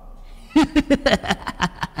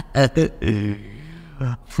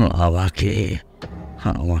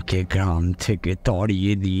 আমাকে গ্রাম থেকে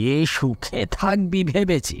তড়িয়ে দিয়ে সুখে থাকবি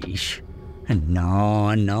ভেবেছিস? না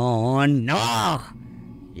না না,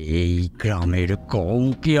 এই গ্রামের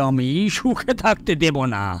কাউকে আমি সুখে থাকতে দেব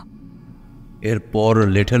না। এরপর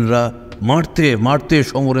লেঠেলরা মারতে মারতে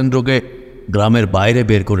সমরেন্দ্রকে গ্রামের বাইরে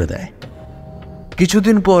বের করে দেয়।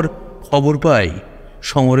 কিছুদিন পর খবর পাই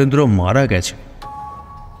সমরেন্দ্র মারা গেছে।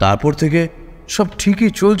 তারপর থেকে সব ঠিকই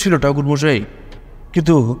চলছিল ঠাকুরমশাই,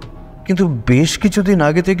 কিন্তু বেশ কিছুদিন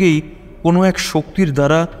আগে থেকেই কোনো এক শক্তির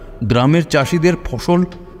দ্বারা গ্রামের চাষিদের ফসল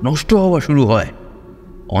নষ্ট হওয়া শুরু হয়।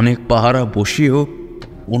 অনেক পাহারা বসিয়েও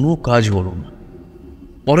কোনো কাজ হলো না।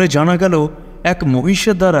 পরে জানা গেল এক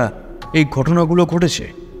মহিষের দ্বারা এই ঘটনাগুলো ঘটেছে।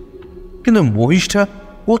 কিন্তু মহিষটা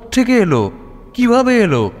কোত্থেকে এলো, কিভাবে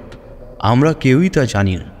এলো, আমরা কেউই তা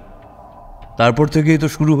জানি না। তারপর থেকেই তো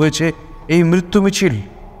শুরু হয়েছে এই মৃত্যু মিছিল।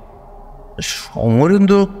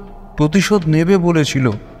 সমরেন্দ্র প্রতিশোধ নেবে বলেছিল,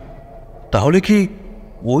 তাহলে কি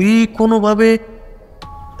ওই কোনোভাবে?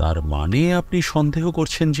 তার মানে আপনি সন্দেহ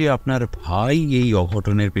করছেন যে আপনার ভাই এই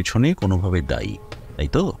অঘটনের পেছনে কোনোভাবে দায়ী, তাই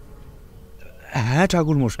তো? হ্যাঁ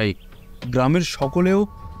ঠাকুরমশাই, গ্রামের সকলেও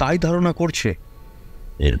তাই ধারণা করছে।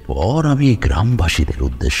 এরপর আমি গ্রামবাসীদের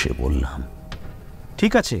উদ্দেশ্যে বললাম,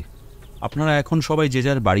 ঠিক আছে, আপনারা এখন সবাই যে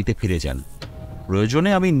যার বাড়িতে ফিরে যান। প্রয়োজনে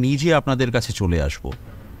আমি নিজে আপনাদের কাছে চলে আসব।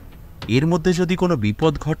 এর মধ্যে যদি কোনো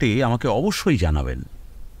বিপদ ঘটে আমাকে অবশ্যই জানাবেন।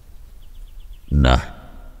 না,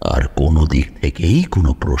 আর কোনো দিক থেকেই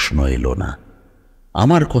কোনো প্রশ্ন এলো না।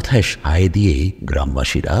 আমার কথায় সায় দিয়ে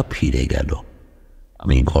গ্রামবাসীরা ফিরে গেল।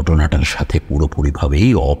 আমি ঘটনাটার সাথে পুরোপুরিভাবেই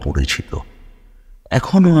অপরিচিত।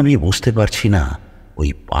 এখনও আমি বুঝতে পারছি না ওই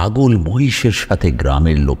পাগল মহিষের সাথে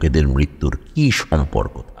গ্রামের লোকেদের মৃত্যুর কি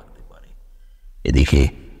সম্পর্ক থাকতে পারে। এদিকে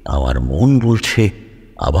আমার মন বলছে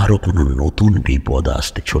আবারও কোনো নতুন বিপদ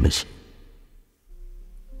আসতে চলেছে।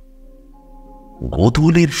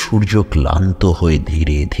 গোধূলির সূর্য ক্লান্ত হয়ে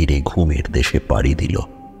ধীরে ধীরে ঘুমের দেশে পাড়ি দিল।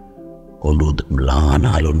 হলুদ ম্লান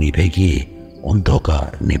আলো নিভে গিয়ে অন্ধকার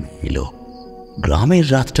নেমে এলো। গ্রামের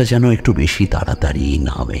রাতটা যেন একটু বেশি তাড়াতাড়ি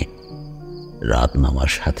নামে। রাত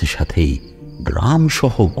নামার সাথে সাথেই গ্রাম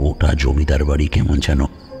সহ গোটা জমিদার বাড়ি কেমন যেন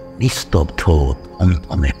নিস্তব্ধ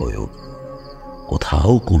থমথমে হয়ে উঠল।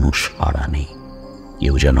 কোথাও কোনো সাড়া নেই।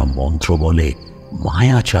 কেউ যেন মন্ত্র বলে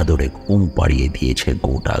মায়া চাদরে ঘুম পাড়িয়ে দিয়েছে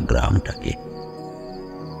গোটা গ্রামটাকে।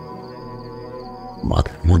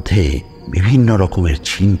 মাথার মধ্যে বিভিন্ন রকমের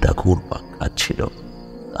চিন্তা ঘুরপাক খাচ্ছিল,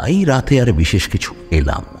 তাই রাতে আর বিশেষ কিছু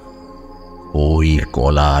এলাম না। ওই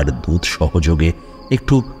কলা আর দুধ সহযোগে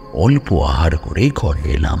একটু অল্প আহার করে ঘরে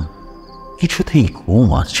এলাম। কিছুতেই ঘুম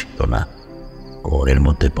আসছিল না। ঘরের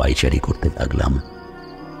মধ্যে পায়চারি করতে লাগলাম।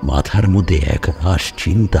 মাথার মধ্যে একরাশ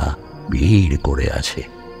চিন্তা ভিড় করে আছে।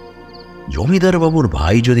 জমিদার বাবুর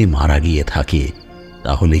ভাই যদি মারা গিয়ে থাকে,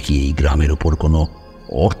 তাহলে কি এই গ্রামের উপর কোনো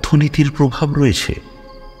অর্থনীতির প্রভাব রয়েছে,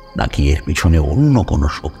 নাকি এর পিছনে অন্য কোনো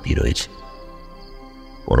শক্তি রয়েছে?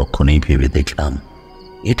 পরক্ষণেই ভেবে দেখলাম,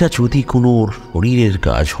 এটা যদি কোনো ওর শরীরের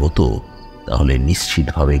কাজ হতো, তাহলে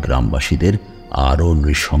নিশ্চিতভাবে গ্রামবাসীদের আরও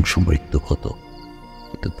নৃশংস মৃত্যু হতো।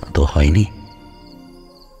 কিন্তু তা তো হয়নি।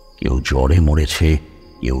 কেউ জ্বরে মরেছে,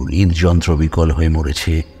 কেউ হৃদযন্ত্র বিকল হয়ে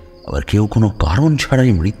মরেছে, আবার কেউ কোনো কারণ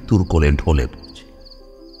ছাড়াই মৃত্যুর কোলে ঢলে পড়ছে।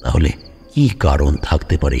 তাহলে কি কারণ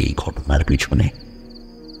থাকতে পারে এই ঘটনার পিছনে?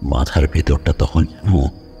 মাথার ভেতরটা তখন যেন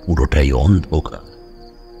পুরোটাই অন্ধকার।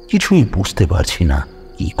 কিছুই বুঝতে পারছি না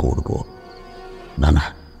কি করব। না,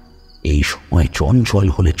 এই সময় চঞ্চল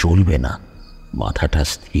হলে চলবে না। মাথাটা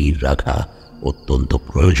স্থির রাখা অত্যন্ত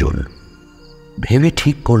প্রয়োজন। ভেবে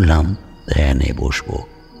ঠিক করলাম ধ্যানে বসব।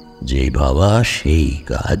 যে বাবা সেই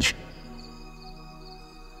কাজ।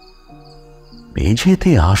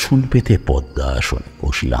 মেঝেতে আসন পেতে পদ্মা আসনে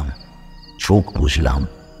বসলাম। চোখ বুঝলাম।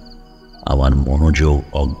 আমার মনোযোগ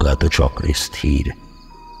অজ্ঞাত চক্রে স্থির।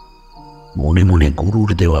 মনে মনে গুরুর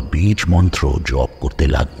দেওয়া বীজ মন্ত্র জপ করতে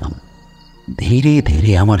লাগলাম। ধীরে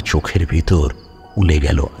ধীরে আমার চোখের ভিতর খুলে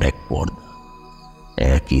গেল আর এক পর্দা।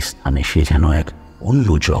 একই স্থানে সে যেন এক অন্য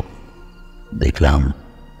জগ। দেখলাম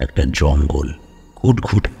একটা জঙ্গল,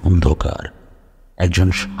 ঘুটঘুট অন্ধকার। একজন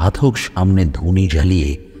সাধক সামনে ধুনি জ্বালিয়ে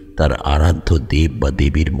তার আরাধ্য দেব বা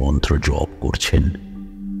দেবীর মন্ত্র জপ করছেন।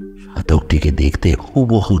 সাধকটিকে দেখতে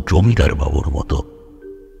হুবহু জমিদার বাবুর মতো।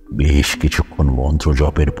 বেশ কিছুক্ষণ মন্ত্র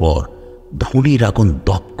জপের পর ধুনির আগুন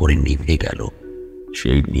দপ করে নিভে গেল।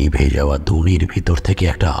 সেই নিভে যাওয়া ধুনির ভিতর থেকে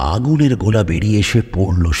একটা আগুনের গোলা বেরিয়ে এসে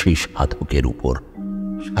পড়ল সেই সাধকের উপর।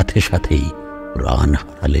 সাথে সাথেই প্রাণ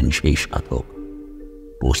হারালেন সেই সাধক।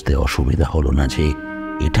 বুঝতে অসুবিধা হলো না যে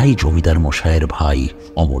এটাই জমিদার মশায়ের ভাই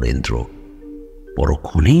সমরেন্দ্র।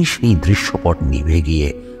 পরক্ষণেই সেই দৃশ্যপট নিভে গিয়ে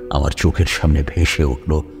আমার চোখের সামনে ভেসে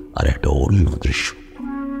উঠল আর একটা অন্য দৃশ্য।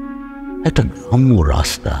 একটা গ্রাম্য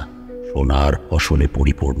রাস্তা, সোনার ফসলে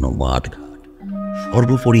পরিপূর্ণ মাঠঘাট,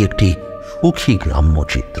 সর্বোপরি একটি সুখী গ্রাম্য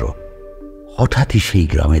চিত্র। হঠাৎই সেই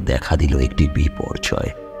গ্রামে দেখা দিল একটি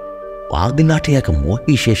বিপর্যয়। পাগলাটে এক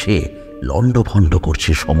মহিষ এসে লণ্ডভণ্ড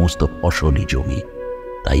করছে সমস্ত ফসলি জমি।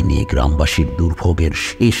 তাই নিয়ে গ্রামবাসীর দুর্ভোগের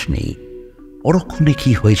শেষ নেই। পরক্ষণে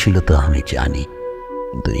কি হয়েছিল তা আমি জানি,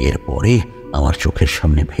 কিন্তু এরপরে আমার চোখের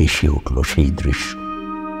সামনে ভেসে উঠল সেই দৃশ্য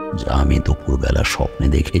যা আমি দুপুরবেলা স্বপ্নে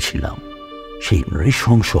দেখেছিলাম। সেই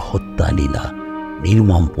নৃশংস হত্যা লীলা,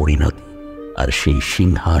 নির্মম পরিণতি, আর সেই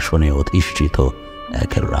সিংহাসনে অধিষ্ঠিত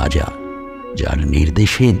এক রাজা যার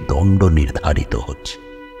নির্দেশে দণ্ড নির্ধারিত হচ্ছে,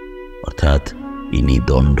 অর্থাৎ ইনি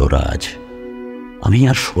দণ্ডরাজ। আমি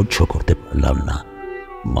আর সহ্য করতে পারলাম না।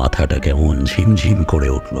 মাথাটা কেমন ঝিমঝিম করে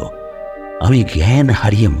উঠল। আমি জ্ঞান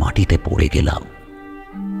হারিয়ে মাটিতে পড়ে গেলাম।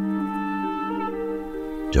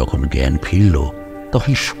 যখন জ্ঞান ফিরল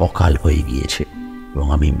তখন সকাল হয়ে গিয়েছে এবং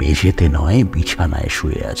আমি মেঝেতে নয় বিছানায়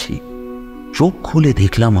শুয়ে আছি। চোখ খুলে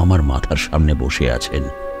দেখলাম আমার মাথার সামনে বসে আছেন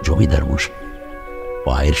জমিদার মশাই,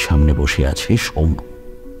 পায়ের সামনে বসে আছে শম্ভু।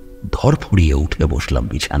 ধরফড়িয়ে উঠে বসলাম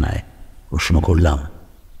বিছানায়। প্রশ্ন করলাম,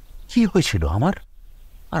 কি হয়েছিল আমার,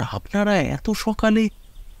 আর আপনারা এত সকালে?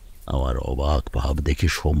 আমার অবাক ভাব দেখে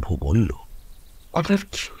শম্ভু বলল, আপনার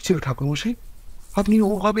কি হয়েছিল ঠাকুরমশাই? আপনি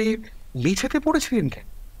ওভাবে মেঝেতে পড়েছিলেন কেন?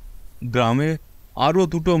 গ্রামে আরও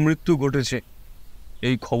 2টো মৃত্যু ঘটেছে।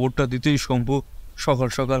 এই খবরটা দিতেই শম্ভু সকাল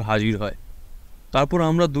সকাল হাজির হয়। তারপর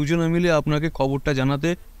আমরা দুজনে মিলে আপনাকে খবরটা জানাতে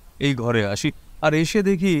এই ঘরে আসি, আর এসে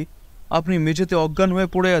দেখি আপনি মেঝেতে অজ্ঞান হয়ে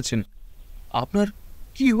পড়ে আছেন। আপনার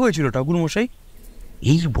কি হয়েছিল ঠাকুরমশাই?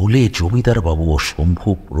 এই বলে জমিদার বাবু ও শম্ভু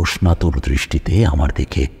প্রশ্নাতুর দৃষ্টিতে আমার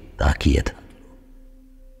দিকে তাকিয়ে থাকল।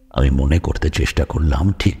 আমি মনে করতে চেষ্টা করলাম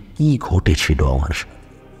ঠিক কি ঘটেছিল আমার সাথে।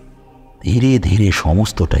 ধীরে ধীরে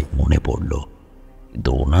সমস্তটাই মনে পড়ল,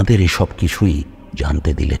 কিন্তু ওনাদের এসব কিছুই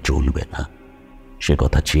জানতে দিলে চলবে না। সে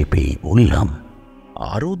কথা চেপেই বললাম,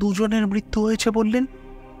 আরও 2 জনের মৃত্যু হয়েছে বললেন?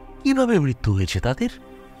 কিভাবে মৃত্যু হয়েছে তাদের?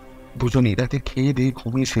 দুজনই রাতে খেয়ে দিয়ে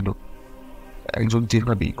ঘুমিয়েছিল। একজন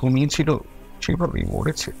যেভাবেই ঘুমিয়েছিল সেভাবেই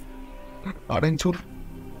মরেছে, আর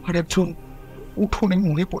একজন উঠোনে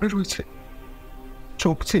মরে পড়ে রয়েছে।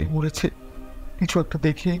 চোখ চেয়ে মরেছে। কিছু একটা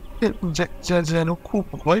দেখে যেন খুব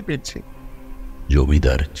ভয় পেয়েছে।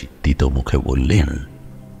 জমিদার চিন্তিত মুখে বললেন,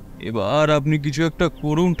 এবার আপনি কিছু একটা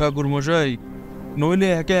করুন ঠাকুরমশাই, নইলে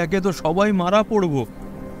একে একে তো সবাই মারা পড়ব।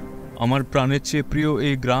 আমার প্রাণের চেয়ে প্রিয়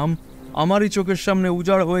এই গ্রাম আমারই চোখের সামনে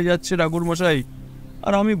উজাড় হয়ে যাচ্ছে ঠাকুরমশাই,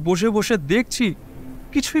 আর আমি বসে বসে দেখছি,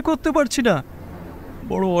 কিছুই করতে পারছি না।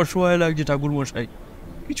 বড় অসহায় লাগছে ঠাকুরমশাই,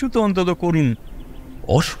 কিছু তো অন্তত করুন।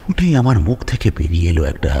 অস্ফুটেই আমার মুখ থেকে বেরিয়ে এলো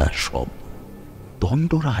একটা শব্দ,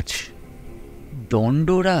 দণ্ডরাজ।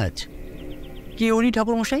 দণ্ডরাজ? কে উনি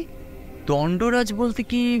ঠাকুরমশাই? দণ্ডরাজ বলতে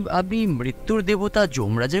কি আপনি মৃত্যুর দেবতা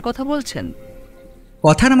যমরাজের কথা বলছেন?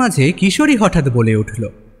 কথার মাঝে কিশোরী হঠাৎ বলে উঠল।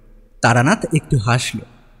 তারানাথ একটু হাসল,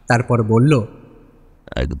 তারপর বলল,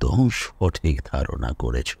 একদম সঠিক ধারণা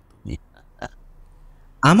করেছ তুমি।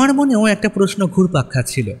 আমার মনেও একটা প্রশ্ন ঘুরপাক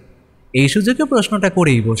খাচ্ছিল। এই সুযোগে প্রশ্নটা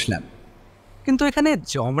করেই বসলাম। কিন্তু এখানে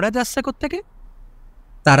যমরাজ আসছে কোত্থেকে?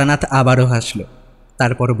 তারানাথ আবারও হাসল,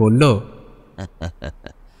 তারপর বলল,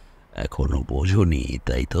 এখনো বোঝনি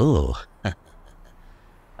তাই তো?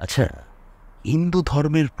 আচ্ছা, হিন্দু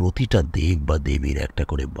ধর্মের প্রতিটা দেব বা দেবীর একটা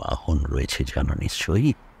করে বাহন রয়েছে জানো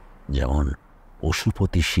নিশ্চয়ই। যেমন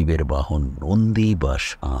পশুপতি শিবের বাহন নন্দী বা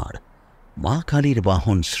ষাঁড়, মা কালীর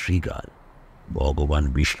বাহন শ্রীগাল, ভগবান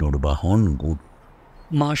বিষ্ণুর বাহন গুড়,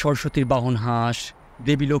 মা সরস্বতীর বাহন হাঁস,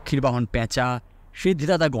 দেবী লক্ষ্মীর বাহন পেঁচা,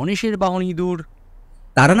 সিদ্ধিদাতা গণেশের বাহন ইঁদুর।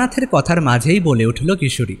 তারানাথের কথার মাঝেই বলে উঠল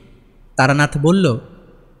কিশোরী। তারানাথ বলল,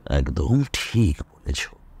 একদম ঠিক বলেছ।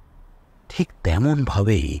 ঠিক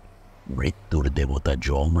তেমনভাবেই মৃত্যুর দেবতা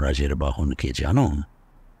যমরাজের বাহনকে জানো?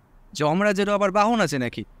 যমরাজেরও আবার বাহন আছে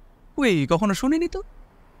নাকি? ওই কখনো শুনিনি তো।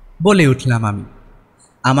 বলে উঠলাম আমি।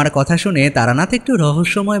 আমার কথা শুনে তারানাথ একটু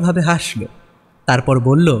রহস্যময়ভাবে হাসল, তারপর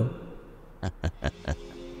বলল,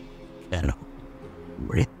 কেন,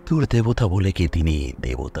 মৃত্যুর দেবতা বলে কি তিনি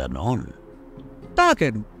দেবতা নন? তা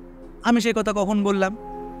কেন? আমি সে কথা কখন বললাম?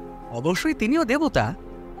 অবশ্যই তিনিও দেবতা।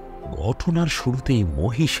 ঘটনার শুরুতেই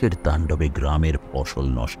মহিষের তাণ্ডবে গ্রামের ফসল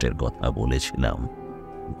নষ্টের কথা বলেছিলাম,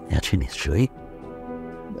 মনে আছে নিশ্চয়ই?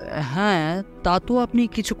 হ্যাঁ, তা তো আপনি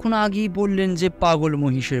কিছুক্ষণ আগেই বললেন যে পাগল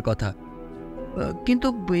মহিষের কথা, কিন্তু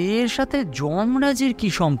এর সাথে যমরাজের কি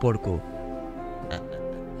সম্পর্ক?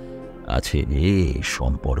 আছে রে,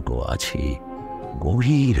 সম্পর্ক আছে,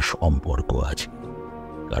 গভীর সম্পর্ক আছে।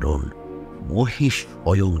 কারণ মহিষ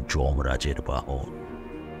স্বয়ং যমরাজের বাহন।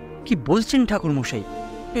 কি বলছেন ঠাকুরমশাই?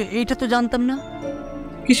 এইটা তো জানতাম না।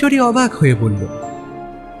 কিশোরী অবাক হয়ে বলল,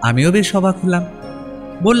 আমিও বেশ অবাক হলাম।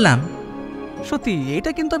 বললাম, সত্যি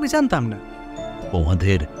এটা কিন্তু আমি জানতাম না।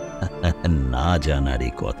 তোমাদের না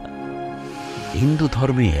জানারই কথা। হিন্দু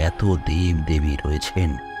ধর্মে এত দেব দেবী রয়েছেন,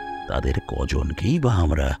 তাদের কজনকেই বা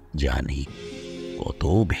আমরা জানি? কত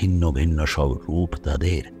ভিন্ন ভিন্ন সব রূপ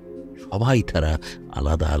তাদের। সবাই তারা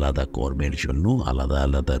আলাদা আলাদা কর্মের জন্য আলাদা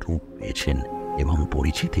আলাদা রূপ পেয়েছেন এবং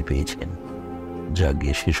পরিচিতি পেয়েছেন।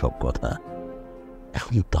 যাগে সেসব কথা।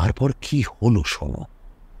 এখন তারপর কি হলো শোনো।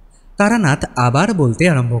 তারানাথ আবার বলতে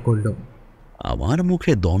আরম্ভ করল। আমার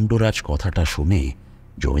মুখে দণ্ডরাজ কথাটা শুনে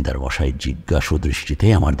জমিদার মশাই জিজ্ঞাসু দৃষ্টিতে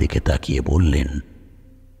আমার দিকে তাকিয়ে বললেন,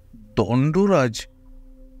 দণ্ডরাজ?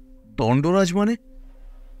 দণ্ডরাজ মানে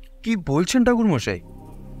কি বলছেন ঠাকুর মশাই?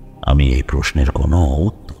 আমি এই প্রশ্নের কোনো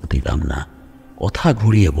উত্তর দিলাম না। কথা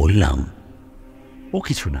ঘুরিয়ে বললাম, ও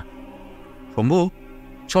কিছু না শম্ভু,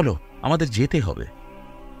 চলো আমাদের যেতে হবে।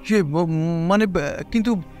 মানে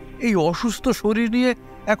কিন্তু এই অসুস্থ শরীর নিয়ে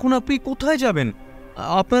এখন আপনি কোথায় যাবেন?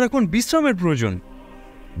 আপনার এখন বিশ্রামের প্রয়োজন।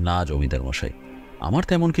 না জমিদার মশাই, আমার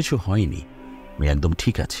তেমন কিছু হয়নি, আমি একদম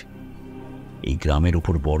ঠিক আছি। এই গ্রামের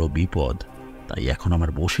উপর বড় বিপদ, তাই এখন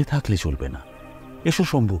আমার বসে থাকলে চলবে না। এসো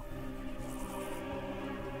শম্ভু।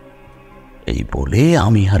 এই বলে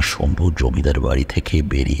আমি আর শম্ভু জমিদার বাড়ি থেকে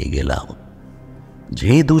বেরিয়ে গেলাম।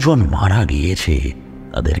 যে দুজন মারা গিয়েছে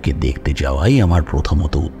তাদেরকে দেখতে যাওয়াই আমার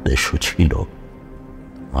প্রথমত উদ্দেশ্য ছিল।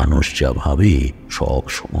 মানুষ যা ভাবে সব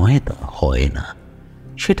সময় তা হয় না,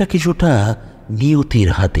 সেটা কিছুটা নিয়তির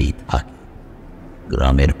হাতেই থাকে।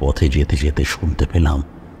 গ্রামের পথে যেতে যেতে শুনতে পেলাম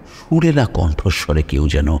সুরেলা কণ্ঠস্বরে কেউ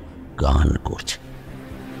যেন গান করছে।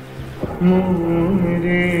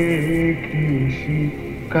 মনে কৃষি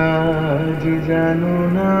কাজ জানো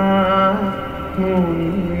না,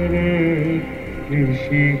 মনে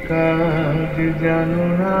কৃষি কাজ জানো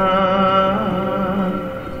না,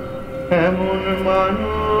 এমন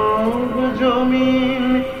মানব জমিন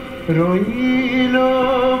রইল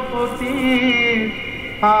পতিত,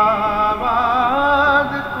 আবাদ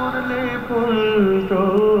করলে ফুলতো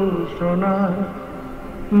সোনা।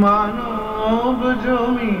 মানব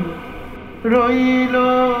জমিন রইল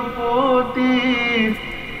পতিত,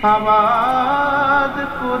 আবাদ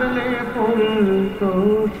করলে ফুলতো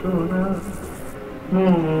সোনা।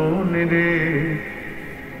 মনে রে।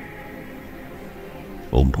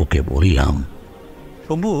 শম্ভুকে বললাম,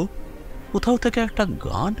 শম্ভু, কোথাও থেকে একটা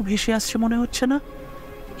গান ভেসে আসছে মনে হচ্ছে না?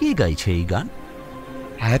 কে গাইছে এই গান?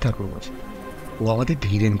 হ্যাঁ ঠাকুর মশাই, ও আমাদের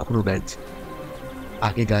ধীরেন খুঁড়ো গাইছে।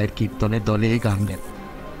 আগে গায়ের কীর্তনের দলে গান দেন,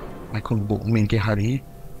 এখন মেয়েকে হারিয়ে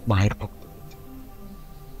মায়ের ভক্ত,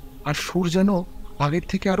 আর সুর যেন আগের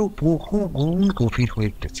থেকে আরো বহু গুণ গভীর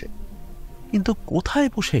হয়ে উঠেছে। কিন্তু কোথায়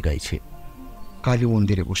বসে গাইছে? কালী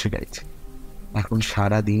মন্দিরে বসে গাইছে। এখন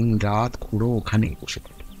সারা দিন রাত খুঁড়ো ওখানেই বসে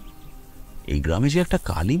থাকে। এই গ্রামে যে একটা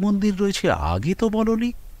কালী মন্দির রয়েছে আগে তো বলনি।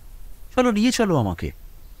 চলো নিয়ে চলো আমাকে।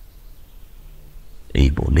 এই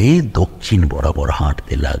বলে দক্ষিণ বরাবর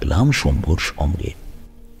হাঁটতে লাগলাম শম্ভুর সঙ্গে।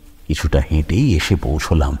 কিছুটা হেঁটেই এসে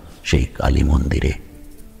পৌঁছলাম সেই কালী মন্দিরে।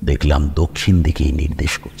 দেখলাম দক্ষিণ দিকেই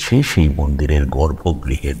নির্দেশ করছে সেই মন্দিরের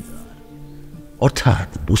গর্ভগৃহের দ্বার। অর্থাৎ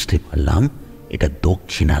বুঝতে পারলাম এটা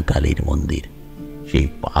দক্ষিণা কালীর মন্দির। সেই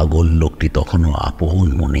পাগল লোকটি তখনও আপন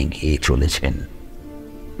মনে গিয়ে চলেছেন,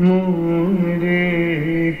 মনে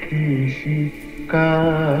কৃষি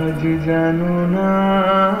কাজ জানো না,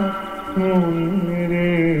 মনে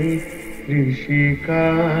কৃষি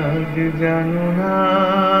কাজ জানো না,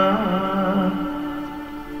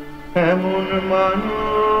 এমন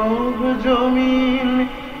মানব জমিন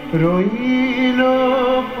রইল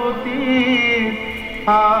পতিত,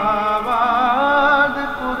 আবাদ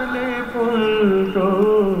করলে ফুলতো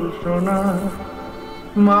সোনা।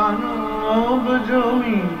 মানব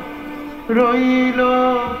জমিন রইল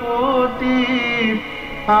পতিত,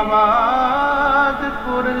 আবাদ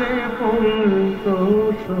করলে ফুলতো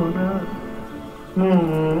সোনা।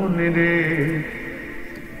 মনে রে।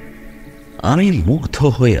 আমি মুগ্ধ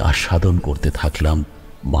হয়ে আস্বাদন করতে থাকলাম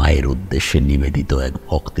মায়ের উদ্দেশ্যে নিবেদিত এক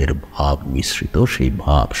ভক্তের ভাব মিশ্রিত সেই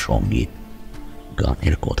ভাব সঙ্গীত।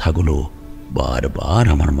 গানের কথাগুলো বারবার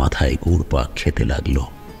আমার মাথায় ঘুরপাক খেতে লাগলো।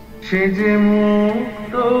 সে যে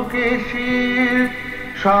মুক্ত কেশির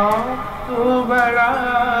শক্ত বেড়া,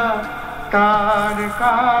 তার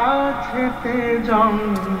কাছেতে জং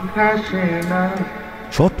ঘাসে না।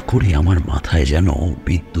 চট করে আমার মাথায় যেন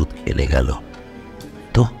বিদ্যুৎ খেলে গেল।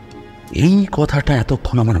 তো এই কথাটা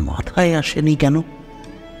এতক্ষণ আমার মাথায় আসেনি কেন?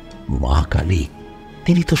 মা কালী,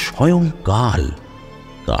 তিনি তো স্বয়ং কাল।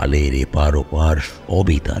 কালের এপার ওপার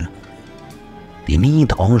সবই তার। তিনি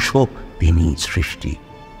ধ্বংস, তিনি সৃষ্টি,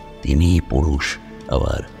 তিনি পুরুষ,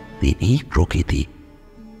 আবার তিনি প্রকৃতি।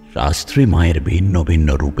 শাস্ত্রে মায়ের ভিন্ন ভিন্ন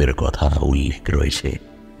রূপের কথা উল্লেখ রয়েছে।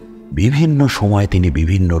 বিভিন্ন সময় তিনি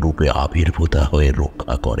বিভিন্ন রূপে আবির্ভূতা হয়ে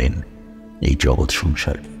রক্ষা করেন এই জগৎ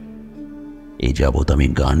সংসার। এই যাবৎ আমি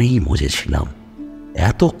গানেই মজেছিলাম,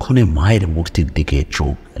 এতক্ষণে মায়ের মূর্তির দিকে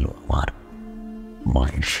চোখ গেল আমার।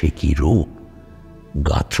 মায়ের সে কি রূপ!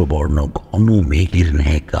 গাত্রবর্ণ ঘন মেঘের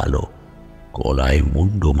ন্যায় কালো, গলায়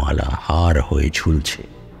মুন্ডমালা হার হয়ে ঝুলছে।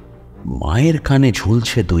 মায়ের কানে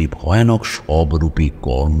ঝুলছে দুই ভয়ানক সবরূপী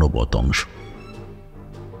কর্ণবতংশ।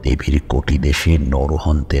 দেবীর কোটি দেশে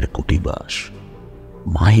নরহন্তের কোটিবাস।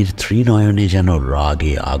 মায়ের ত্রিনয়নে যেন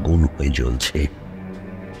রাগে আগুন হয়ে জ্বলছে।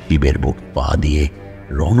 শিবের বুক পা দিয়ে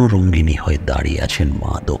রণরঙ্গিনী হয়ে দাঁড়িয়ে আছেন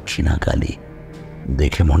মা দক্ষিণাকালী।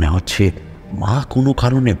 দেখে মনে হচ্ছে মা কোনো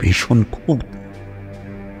কারণে ভীষণ খুব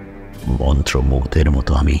মন্ত্রমুগ্ধের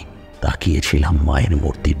মতো আমি তাকিয়েছিলাম মায়ের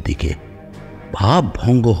মূর্তির দিকে। ভাব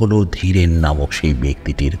ভঙ্গ হলো ধীরেন নামক সেই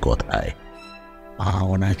ব্যক্তিটির কথায়। মা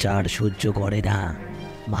অনাচার সহ্য করে না,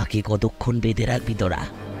 মাকে কতক্ষণ বেঁধে রাখবি তোরা?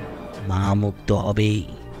 মা মুক্ত হবেই,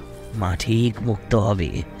 মা ঠিক মুক্ত হবে।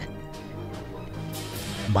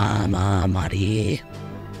 মা মা মারে,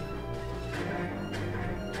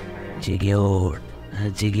 জেগে ওঠ,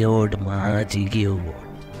 জেগে ওঠ মা, জেগে ওঠ।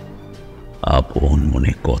 আপন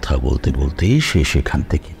মনে কথা বলতে বলতে সে সেখান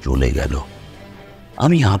থেকে চলে গেল।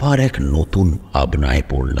 আমি আবার এক নতুন ভাবনায়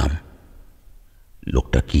পড়লাম।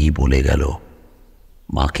 লোকটা কি বলে গেল?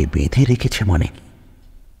 মাকে বেঁধে রেখেছে মানে কি?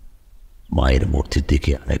 মায়ের মূর্তির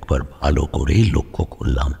দিকে আরেকবার ভালো করে লক্ষ্য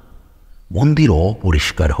করলাম। মন্দির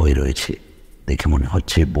অপরিষ্কার হয়ে রয়েছে, দেখে মনে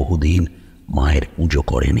হচ্ছে বহুদিন মায়ের পুজো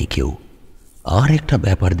করেনি কেউ। আর একটা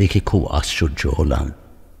ব্যাপার দেখে খুব আশ্চর্য হলাম,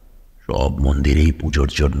 সব মন্দিরেই পুজোর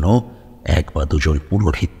জন্য এক বা দুজন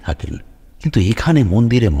পুরোহিত থাকেন, কিন্তু এখানে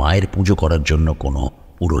মন্দিরে মায়ের পুজো করার জন্য কোনো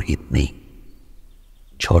পুরোহিত নেই।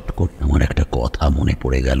 ছট করে আমার একটা কথা মনে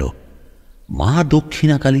পড়ে গেল। মা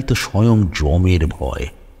দক্ষিণাকালী তো স্বয়ং যমের ভয়।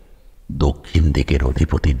 দক্ষিণ দিকের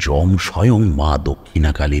অধিপতি যম স্বয়ং মা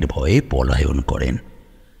দক্ষিণাকালীর ভয়ে পলায়ন করেন।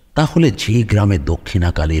 তাহলে যে গ্রামে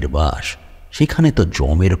দক্ষিণাকালীর বাস, সেখানে তো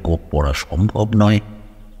যমের কোপ পড়া সম্ভব নয়।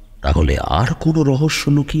 তাহলে আর কোনো রহস্য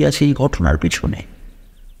লুকিয়ে আছে এই ঘটনার পিছনে?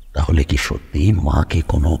 তাহলে কি সত্যি মাকে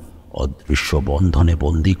কোনো অদৃশ্য বন্ধনে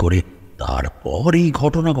বন্দী করে তারপর এই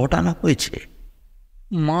ঘটনা ঘটানো হয়েছে?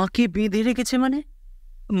 মাকে বেঁধে রেখেছে মানে?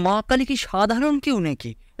 মা কালী কি সাধারণ কেউ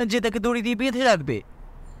নাকি যে তাকে দড়ি দিয়ে বেঁধে রাখবে?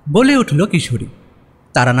 বলে উঠল কিশোরী।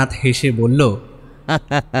 তারানাথ হেসে বলল,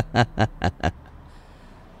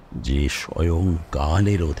 যে স্বয়ং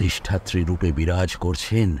কালের অধিষ্ঠাত্রী রূপে বিরাজ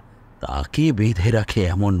করছেন, তাকে বেঁধে রাখে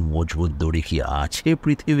এমন মজবুত দড়ি কি আছে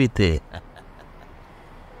পৃথিবীতে?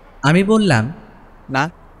 আমি বললাম, না,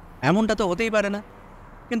 এমনটা তো হতেই পারে না।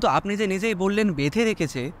 কিন্তু আপনি যে নিজেই বললেন বেঁধে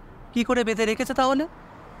রেখেছে, কি করে বেঁধে রেখেছে তাহলে?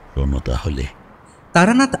 শোনো তাহলে।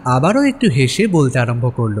 তারানাথ আবারও একটু হেসে বলতে আরম্ভ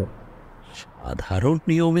করলো, সাধারণ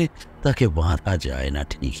নিয়মে তাকে বাঁধা যায় না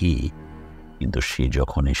ঠিকই, কিন্তু সে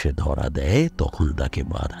যখন এসে ধরা দেয় তখন তাকে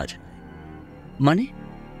বাঁধা যায়। মানে?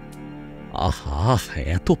 আহা,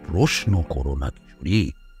 এত প্রশ্ন করো না কিশোরী,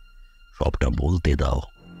 সবটা বলতে দাও।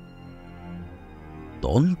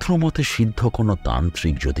 তন্ত্রমতে সিদ্ধ কোনো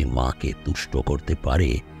তান্ত্রিক যদি মাকে তুষ্ট করতে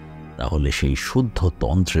পারে, তাহলে সেই শুদ্ধ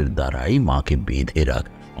তন্ত্রের দ্বারাই মাকে বেঁধে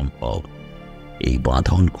রাখা সম্ভব। এই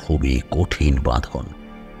বাঁধন খুবই কঠিন বাঁধন।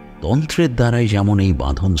 তন্ত্রের দ্বারাই যেমন এই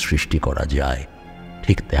বাঁধন সৃষ্টি করা যায়,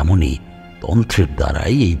 ঠিক তেমনি তন্ত্রের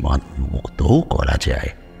দ্বারাই এই বাঁধন মুক্তও করা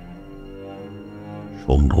যায়।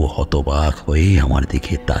 শম্ভু হতবাক হয়ে আমার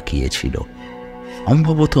দিকে তাকিয়েছিল।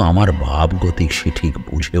 সম্ভবত আমার ভাবগতিক সে ঠিক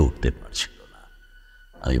বুঝে উঠতে পারছিল না।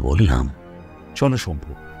 আমি বললাম, চলো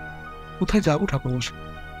শম্ভু। কোথায় যাবো ঠাকুরমশাই?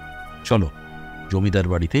 চলো জমিদার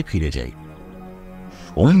বাড়িতে ফিরে যাই।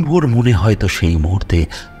 শম্ভুর মনে হয়তো সেই মুহূর্তে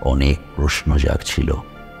অনেক প্রশ্ন জাগছিল,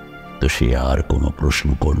 তো সে আর কোনো প্রশ্ন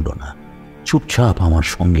করল না, চুপচাপ আমার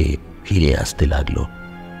সঙ্গে ফিরে আসতে লাগলো।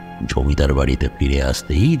 জমিদার বাড়িতে ফিরে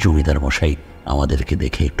আসতেই জমিদার মশাই আমাদেরকে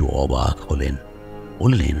দেখে একটু অবাক হলেন।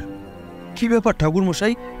 বললেন, কি ব্যাপার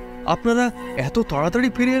ঠাকুরমশাই, আপনারা এত তাড়াতাড়ি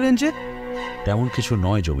ফিরে এলেন যে? তেমন কিছু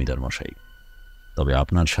নয় জমিদার মশাই, তবে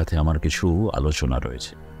আপনার সাথে আমার কিছু আলোচনা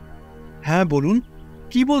রয়েছে। হ্যাঁ বলুন,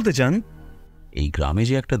 কি বলতে চান? এই গ্রামে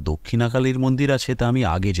যে একটা দক্ষিণাকালীর মন্দির আছে তা আমি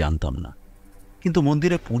আগে জানতাম না, কিন্তু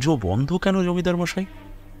মন্দিরে পুজো বন্ধ কেন জমিদার মশাই?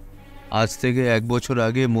 আজ থেকে 1 বছর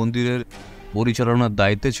আগে মন্দিরের পরিচালনার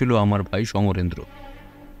দায়িত্বে ছিল আমার ভাই সমরেন্দ্র।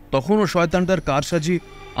 তখনও শয়তানটার কারসাজি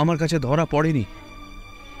আমার কাছে ধরা পড়েনি।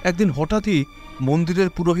 একদিন হঠাৎই মন্দিরের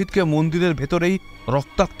পুরোহিতকে মন্দিরের ভেতরেই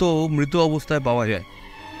রক্তাক্ত ও মৃত অবস্থায় পাওয়া যায়।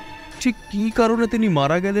 ঠিক কী কারণে তিনি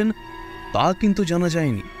মারা গেলেন তা কিন্তু জানা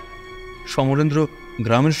যায়নি। সমরেন্দ্র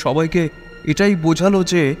গ্রামের সবাইকে এটাই বোঝালো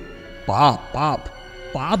যে পাপ পাপ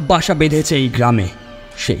পাপ বাসা বেঁধেছে এই গ্রামে।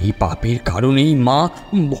 সেই পাপের কারণেই মা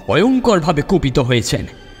ভয়ঙ্করভাবে কুপিত হয়েছেন।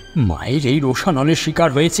 মায়ের এই রোষানলের শিকার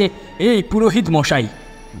হয়েছে এই পুরোহিত মশাই।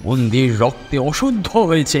 মন্দির রক্তে অশুদ্ধ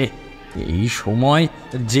হয়েছে। এই সময়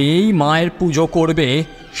যেই মায়ের পুজো করবে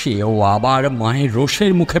সেও আবার মায়ের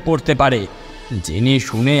রোষের মুখে পড়তে পারে। জেনে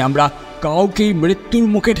শুনে আমরা কাউকেই মৃত্যুর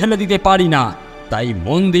মুখে ঠেলে দিতে পারি না। তাই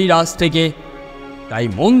মন্দিরে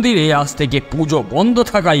আজ থেকে পুজো বন্ধ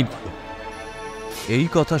থাকাই ভালো। এই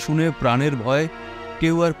কথা শুনে প্রাণের ভয়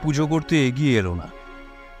কেউ আর পুজো করতে এগিয়ে এলো না।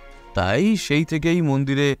 তাই সেই থেকেই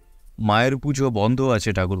মন্দিরে মায়ের পুজো বন্ধ আছে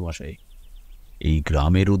ঠাকুরমশাই। এই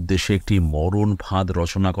গ্রামের উদ্দেশ্যে একটি মরণ ফাঁদ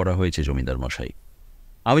রচনা করা হয়েছে জমিদার মশাই।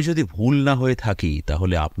 আমি যদি ভুল না হয়ে থাকি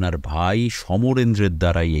তাহলে আপনার ভাই সমরেন্দ্রের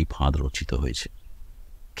দ্বারাই এই ফাঁদ রচিত হয়েছে।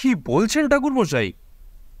 কি বলছেন ঠাকুরমশাই?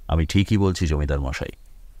 আমি ঠিকই বলছি জমিদার মশাই।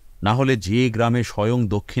 না হলে যে গ্রামে স্বয়ং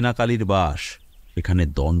দক্ষিণাকালীর বাস সেখানে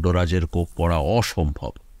দণ্ডরাজের কোপ পড়া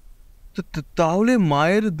অসম্ভব। তাহলে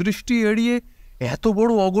মায়ের দৃষ্টি এড়িয়ে এত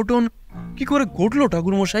বড় অঘটন কি করে ঘটল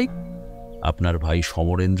ঠাকুরমশাই? আপনার ভাই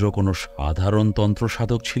সমরেন্দ্র কোনো সাধারণ তন্ত্র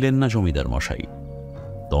সাধক ছিলেন না জমিদার মশাই।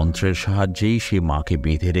 তন্ত্রের সাহায্যেই সে মাকে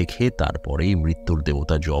বেঁধে রেখে তারপরেই মৃত্যুর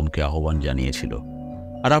দেবতা যমকে আহ্বান জানিয়েছিল।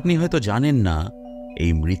 আর আপনি হয়তো জানেন না,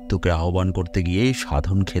 এই মৃত্যুকে আহ্বান করতে গিয়ে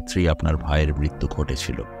সাধন ক্ষেত্রেই আপনার ভাইয়ের মৃত্যু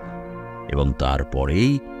ঘটেছিল এবং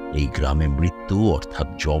তারপরেই এই গ্রামে মৃত্যু অর্থাৎ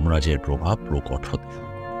যমরাজের প্রভাব প্রকট হতে।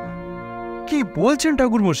 কি বলছেন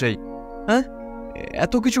ঠাকুরমশাই? হ্যাঁ,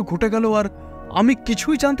 এত কিছু ঘটে গেল আর আমি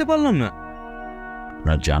কিছুই জানতে পারলাম না।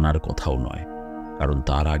 আপনার জানার কথাও নয়, কারণ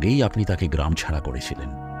তার আগেই আপনি তাকে গ্রাম ছাড়া করেছিলেন।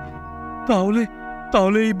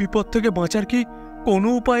 তাহলে এই বিপদ থেকে বাঁচার কি কোনো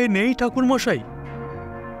উপায় নেই ঠাকুরমশাই?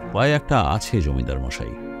 উপায় একটা আছে জমিদার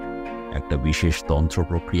মশাই। একটা বিশেষ তন্ত্র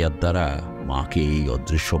প্রক্রিয়ার দ্বারা মাকে এই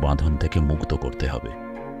অদৃশ্য বাঁধন থেকে মুক্ত করতে হবে।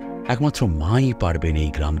 একমাত্র মাই পারবেন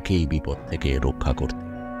এই গ্রামকে এই বিপদ থেকে রক্ষা করতে,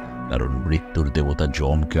 কারণ মৃত্যুর দেবতা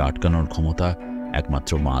যমকে আটকানোর ক্ষমতা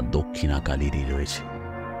একমাত্র মা দক্ষিণাকালীরই রয়েছে।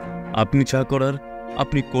 আপনি যা করার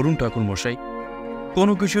আপনি করুন ঠাকুরমশাই।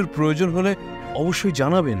 কোনো কিছুর প্রয়োজন হলে অবশ্যই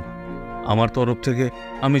জানাবেন। আমার তরফ থেকে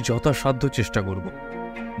আমি যথাসাধ্য চেষ্টা করব।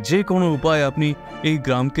 যে কোনো উপায় আপনি এই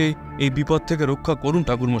গ্রামকে এই বিপদ থেকে রক্ষা করুন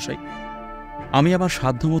ঠাকুরমশাই। আমি আমার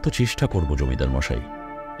সাধ্যমতো চেষ্টা করব জমিদার মশাই।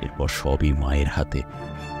 এরপর সবই মায়ের হাতে।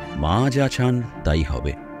 মা যা চান তাই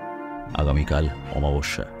হবে। আগামীকাল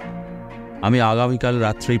অমাবস্যা। আমি আগামীকাল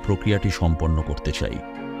রাত্রেই প্রক্রিয়াটি সম্পন্ন করতে চাই,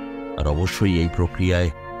 আর অবশ্যই এই প্রক্রিয়ায়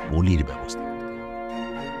বলির ব্যবস্থা।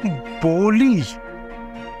 বলি?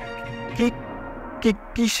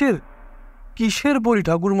 কিসের বলি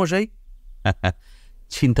ঠাকুরমশাই?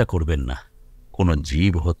 চিন্তা করবেন না, কোনো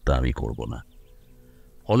জীব হত্যা আমি করব না।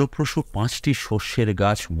 ফলপ্রসূ 5টি শস্যের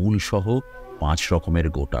গাছ মূল সহ 5 রকমের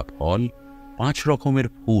গোটা ফল, 5 রকমের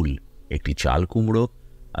ফুল, একটি চাল কুমড়ো,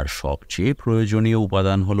 আর সবচেয়ে প্রয়োজনীয়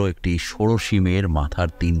উপাদান হলো একটি ষোড়শী মেয়ের মাথার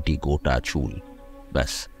 3টি গোটা চুল।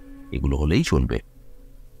 ব্যাস, এগুলো হলেই চলবে।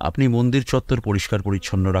 আপনি মন্দির চত্বর পরিষ্কার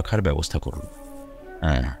পরিচ্ছন্ন রাখার ব্যবস্থা করুন।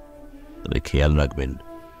 হ্যাঁ, তবে খেয়াল রাখবেন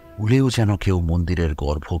ভুলেও যেন কেউ মন্দিরের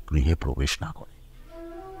গর্ভগৃহে প্রবেশ না করে।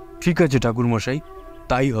 ঠিক আছে ঠাকুরমশাই,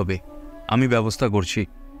 তাই হবে। আমি ব্যবস্থা করছি।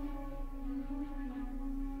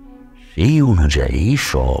 সেই অনুযায়ী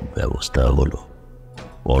সব ব্যবস্থা হলো।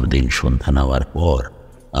 পরদিন সন্ধ্যা নেওয়ার পর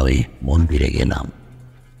আমি মন্দিরে গেলাম।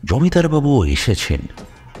 জমিদারবাবু এসেছেন।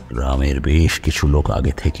 গ্রামের বেশ কিছু লোক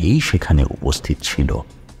আগে থেকেই সেখানে উপস্থিত ছিল।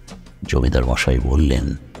 জমিদার মশাই বললেন,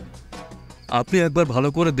 আপনি একবার ভালো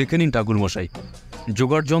করে দেখে নিন ঠাকুরমশাই,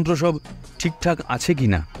 জোগাড় যন্ত্র সব ঠিকঠাক আছে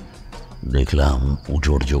কিনা। দেখলাম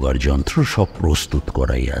পুজোর জোগাড় যন্ত্র সব প্রস্তুত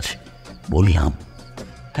করাই আছে। বললাম,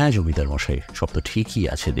 হ্যাঁ জমিদার মশাই, সব তো ঠিকই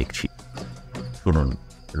আছে দেখছি। শুনুন,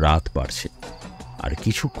 রাত বাড়ছে, আর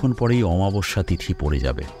কিছুক্ষণ পরেই অমাবস্যা তিথি পড়ে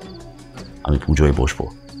যাবে। আমি পুজোয় বসবো,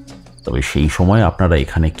 তবে সেই সময় আপনারা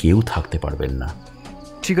এখানে কেউ থাকতে পারবেন না।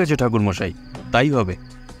 ঠিক আছে ঠাকুরমশাই, তাই হবে।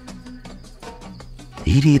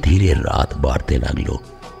 ধীরে ধীরে রাত বাড়তে লাগলো।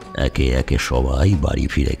 একে একে সবাই বাড়ি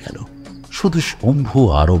ফিরে গেল। শুধু শম্ভু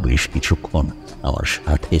আরও বেশ কিছুক্ষণ আমার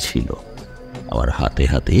সাথে ছিল, আমার হাতে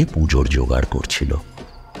হাতে পুজোর জোগাড় করছিল।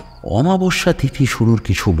 অমাবস্যা তিথি শুরুর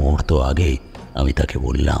কিছু মুহূর্ত আগে আমি তাকে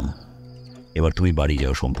বললাম, এবার তুমি বাড়ি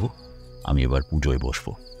যাও শম্ভু, আমি এবার পুজোয়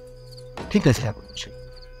বসবো। ঠিক আছে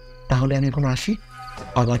তাহলে আমি এখন আসি,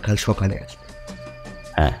 আবার কাল সকালে আসবো।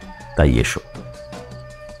 হ্যাঁ, তাই এসো।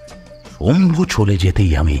 শম্ভু চলে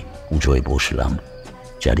যেতেই আমি পুজোয় বসলাম।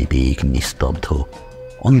 চারিদিক নিস্তব্ধ,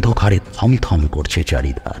 অন্ধকারে থমথম করছে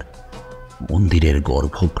চারিধার। মন্দিরের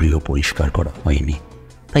গর্ভগৃহ পরিষ্কার করা হয়নি,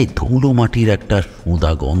 তাই ধুলো মাটির একটা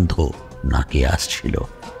সুদা গন্ধ নাকে আসছিল।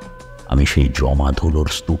 আমি সেই জমা ধুলোর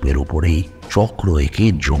স্তূপের উপরেই চক্র এঁকে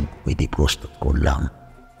যজ্ঞবিধি প্রস্তুত করলাম।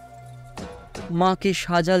 মাকে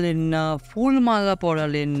সাজালেন না, ফুল মালা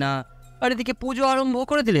পরালেন না, আর এদিকে পুজো আরম্ভ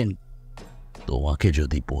করে দিলেন। তোমাকে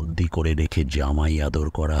যদি বন্দি করে রেখে জামাই আদর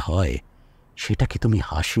করা হয়, সেটা কি তুমি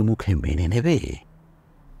হাসি মুখে মেনে নেবে?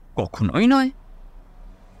 কখনোই নয়।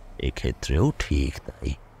 এক্ষেত্রেও ঠিক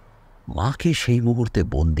তাই। মাকে সেই মুহূর্তে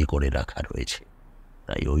বন্দি করে রাখা রয়েছে,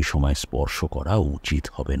 তাই ওই সময় স্পর্শ করা উচিত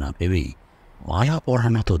হবে না ভেবেই মালা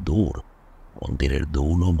পরানো তো দূর, মন্দিরের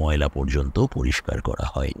দৌল ময়লা পর্যন্ত পরিষ্কার করা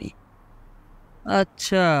হয়নি।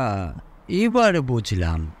 আচ্ছা, এবার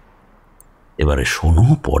বুঝলাম। এবারে শোনো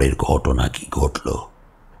পরের ঘটনা কি ঘটল।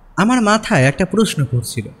 আমার মাথায় একটা প্রশ্ন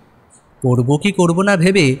ঘুরছিল, করব কি করব না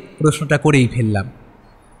ভেবে প্রশ্নটা করেই ফেললাম।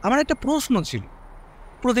 আমার একটা প্রশ্ন ছিল,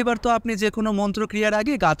 প্রতিবার তো আপনি যে কোনো মন্ত্রক্রিয়ার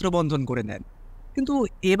আগে গাত্রবন্ধন করে নেন, কিন্তু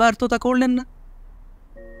এবার তো তা করলেন না।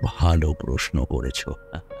 ভালো প্রশ্ন করেছ।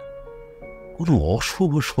 কোনো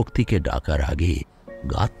অশুভ শক্তিকে ডাকার আগে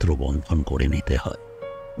গাত্র বন্ধন করে নিতে হয়,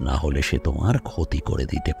 না হলে সে তোমার ক্ষতি করে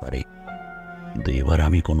দিতে পারে। কিন্তু এবার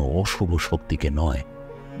আমি কোনো অশুভ শক্তিকে নয়,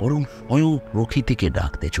 বরং স্বয়ং প্রকৃতিকে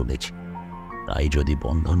ডাকতে চলেছি। তাই যদি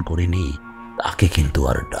বন্ধন করে নিই, তাকে কিন্তু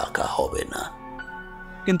আর ডাকা হবে না।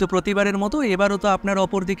 কিন্তু প্রতিবারের মতো এবারও তো আপনার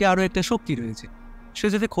অপর দিকে আরও একটা শক্তি রয়েছে, সে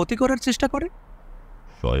যদি ক্ষতি করার চেষ্টা করে।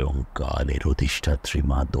 স্বয়ং কালের অধিষ্ঠাত্রী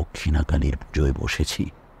মা দক্ষিণাকালীর পুজোয় বসেছি,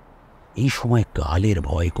 এই সময় কালের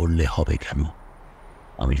ভয় করলে হবে কেন?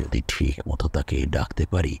 আমি যদি ঠিক মতো তাকে ডাকতে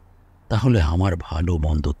পারি, তাহলে আমার ভালো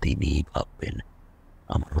মন্দ তিনিই ভাববেন,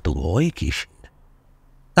 আমারও তো ভয় কিসের।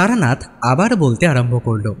 তারানাথ আবার বলতে আরম্ভ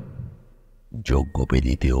করল।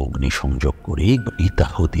 যজ্ঞবেদীতে অগ্নিসংযোগ করে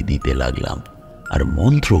গীতাহুতি দিতে লাগলাম আর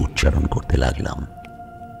মন্ত্র উচ্চারণ করতে লাগলাম।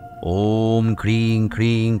 ওম ক্রিং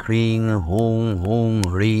ক্রিং ক্রিং হোং হোং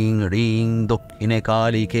হ্রিং হ্রিং দক্ষিণে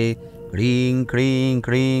কালীকে ক্রিং ক্রিং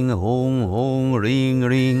ক্রিং হোং হোং হ্রিং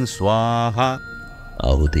হ্রিং স্বাহা।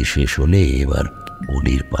 আহুতি শেষ হলে এবার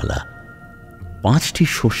বলির পালা। 5টি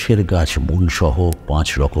শস্যের গাছ মূলসহ 5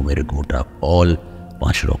 রকমের গোটা ফল,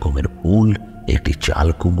 5 রকমের ফুল, একটি চাল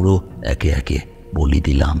কুমড়ো একে একে বলি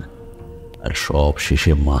দিলাম। আর সব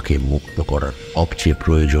শেষে মাকে মুক্ত করার সবচেয়ে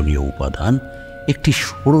প্রয়োজনীয় উপাদান একটি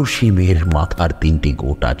ষোড়শী মেয়ের মাথার 3টি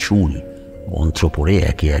গোটা চুল মন্ত্র পড়ে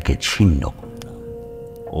একে একে ছিন্ন করলাম।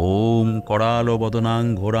 ওম করাল বদনাং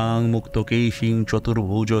ঘোরাং মুক্তকেশিং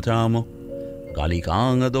চতুর্ভুজতাম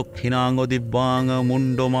কালিকাং দক্ষিণাং দিব্যাং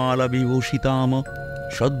মুন্ডমালা বিভূষিতাম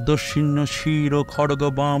সদ্যশিন্ন শির খড়গ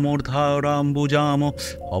বামূর্ধারাম্বুজাম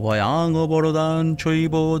অভয়াং বরদান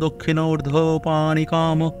চৈব দক্ষিণোর্ধ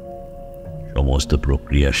পানিকাম। সমস্ত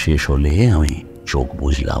প্রক্রিয়া শেষ হলে আমি চোখ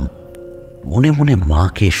বুঝলাম, মনে মনে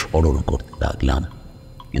মাকে স্মরণ করতে লাগলাম।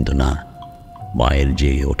 কিন্তু না, মায়ের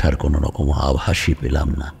জেগে ওঠার কোনো রকম আভাসই পেলাম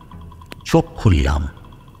না। চোখ খুললাম,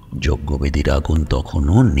 যজ্ঞবেদীর আগুন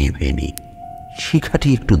তখনও নেভেনি, শিখাটি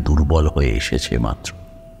একটু দুর্বল হয়ে এসেছে মাত্র।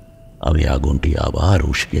 আমি আগুনটি আবার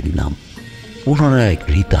উস্কে দিলাম, পুনরায়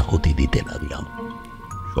ঘৃতাহুতি দিতে লাগলাম।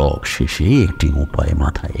 সব শেষে একটি উপায়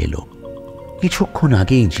মাথায় এলো। কিছুক্ষণ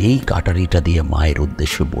আগেই যেই কাটারিটা দিয়ে মায়ের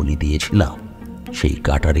উদ্দেশ্যে বলি দিয়েছিলাম, সেই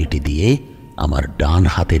কাটারিটি দিয়ে আমার ডান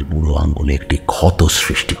হাতের বুড়ো আঙ্গুলে একটি ক্ষত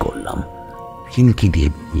সৃষ্টি করলাম। ফিনকি দিয়ে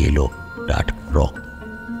এলো টাটকা রক্ত।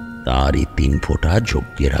 তারই 3 ফোঁটা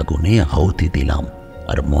যজ্ঞের আগুনে আহুতি দিলাম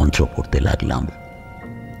আর মন্ত্র পড়তে লাগলাম।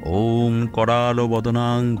 ওম করাল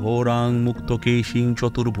বদনাং ঘোরাং মুক্তকেশিং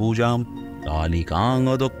চতুর্ভুজাম কালিকাং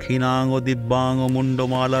দক্ষিণাং দিব্যাং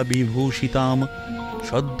মুন্ডমালা বিভূষিতাম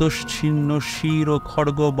সদ্যশ্ছিন্ন শির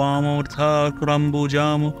খড়গ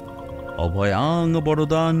বামূর্ধারাম্বুজাম অভয়াং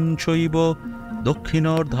বরদান চৈব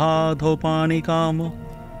দক্ষিণোর্ধাধপানিকাম।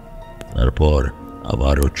 তারপর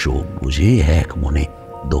আবারও চোখ বুঝে এক মনে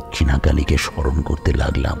দক্ষিণাকালীকে স্মরণ করতে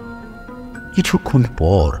লাগলাম। কিছুক্ষণ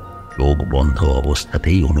পর চোখ বন্ধ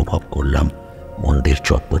অবস্থাতেই অনুভব করলাম মন্দির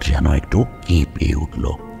চত্বর যেন একটু কেঁপে উঠল।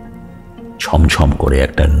 ছমছম করে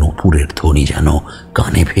একটা নূপুরের ধ্বনি যেন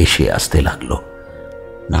কানে ভেসে আসতে লাগলো।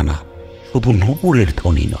 না না, শুধু নূপুরের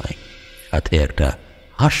ধ্বনি নয়, সাথে একটা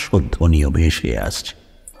হাস্যধ্বনিও ভেসে আসছে।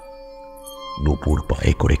 নূপুর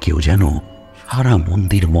পায়ে করে কেউ যেন সারা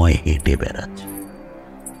মন্দিরময় হেঁটে বেড়াচ্ছে।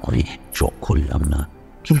 আমি চোখ খুললাম না,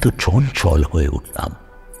 কিন্তু চঞ্চল হয়ে উঠলাম।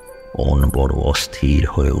 মন বড় অস্থির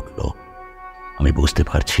হয়ে উঠল। আমি বুঝতে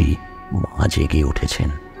পারছি মা জেগে উঠেছেন।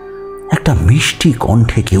 একটা মিষ্টি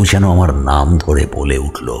কণ্ঠে কেউ যেন আমার নাম ধরে বলে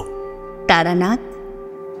উঠল, তারানাথ,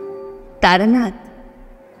 তারানাথ,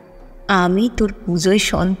 আমি তোর পুজোয়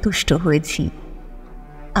সন্তুষ্ট হয়েছি।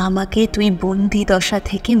 আমাকে তুই বন্দি দশা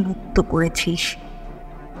থেকে মুক্ত করেছিস।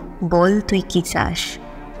 বল তুই কি চাস?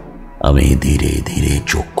 আমি ধীরে ধীরে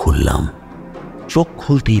চোখ খুললাম। চোখ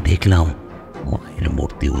খুলতেই দেখলাম মায়ের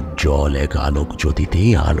মূর্তি উজ্জ্বল এক আলোক জ্যোতিতে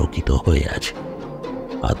আলোকিত হয়ে আছে।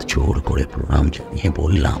 হাত জোর করে প্রণাম জানিয়ে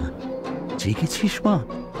বললাম, জেগেছিস মা?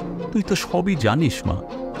 তুই তো সবই জানিস মা,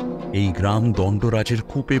 এই গ্রাম দণ্ডরাজের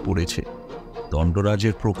কূপে পড়েছে।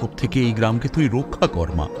 দণ্ডরাজের প্রকোপ থেকে এই গ্রামকে তুই রক্ষা কর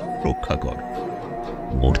মা, রক্ষা কর।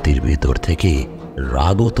 মূর্তির ভেতর থেকে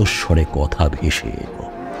রাগত স্বরে কথা ভেসে এলো।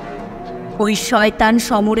 ওই শয়তান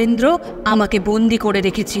সমরেন্দ্র আমাকে বন্দি করে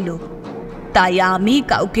রেখেছিল, তাই আমি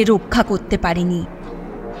কাউকে রক্ষা করতে পারিনি।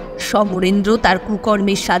 সমরেন্দ্র তার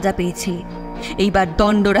কুকর্মের সাজা পেয়েছে, এইবার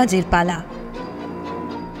দণ্ডরাজের পালা।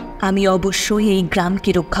 আমি অবশ্যই এই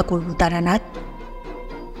গ্রামকে রক্ষা করব তারানাথ,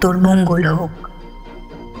 তোর মঙ্গল হোক।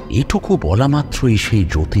 এটুকু বলা মাত্রই সেই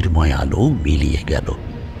জ্যোতির্ময় আলো মিলিয়ে গেল।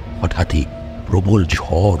 হঠাৎই প্রবল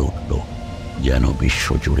ঝড় উঠল, যেন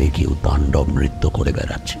বিশ্বজুড়ে কেউ তাণ্ডব নৃত্য করে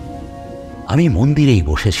বেড়াচ্ছে। আমি মন্দিরেই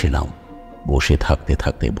বসেছিলাম। বসে থাকতে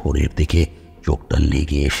থাকতে ভোরের দিকে চোখটা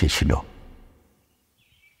লেগে এসেছিল।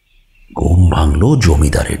 ঘুম ভাঙল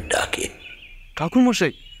জমিদারের ডাকে।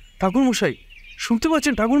 ঠাকুরমশাই, ঠাকুরমশাই, শুনতে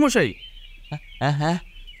পাচ্ছেন ঠাকুরমশাই? হ্যাঁ হ্যাঁ,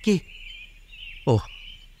 কি? ও,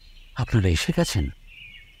 আপনারা এসে গেছেন?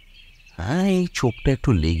 হ্যাঁ, এই চোখটা একটু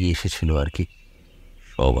লেগে এসেছিল আর কি।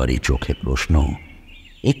 সবারই চোখে প্রশ্ন।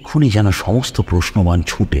 এক্ষুনি যেন সমস্ত প্রশ্নবান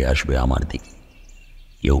ছুটে আসবে আমার দিকে।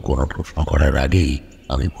 কেউ কোনো প্রশ্ন করার আগেই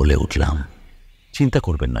আমি বলে উঠলাম, চিন্তা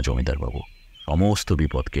করবেন না জমিদারবাবু, সমস্ত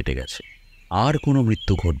বিপদ কেটে গেছে, আর কোনো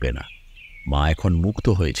মৃত্যু ঘটবে না। মা এখন মুক্ত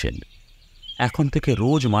হয়েছেন, এখন থেকে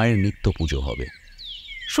রোজ মায়ের নিত্য পুজো হবে।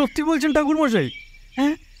 সত্যি বলছেন ঠাকুরমশাই?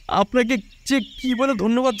 হ্যাঁ, আপনাকে যে কি বলে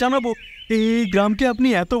ধন্যবাদ জানাবো, এই গ্রামকে আপনি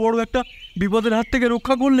এত বড় একটা বিপদের হাত থেকে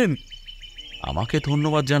রক্ষা করলেন। আমাকে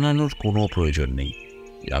ধন্যবাদ জানানোর কোনো প্রয়োজন নেই,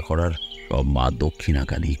 যা করার সব মা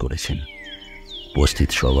দক্ষিণাকালী করেছেন। উপস্থিত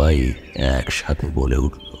সবাই একসাথে বলে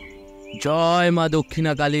উঠল, জয় মা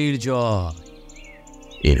দক্ষিণাকালীর জয়।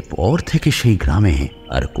 এরপর থেকে সেই গ্রামে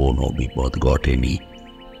আর কোনো বিপদ ঘটেনি।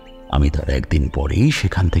 আমি তার একদিন পরেই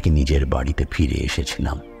সেখান থেকে নিজের বাড়িতে ফিরে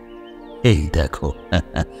এসেছিলাম। এই দেখো,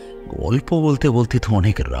 গল্প বলতে বলতে তো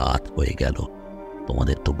অনেক রাত হয়ে গেল,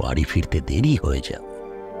 তোমাদের তো বাড়ি ফিরতে দেরি হয়ে যাবে।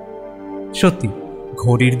 সত্যি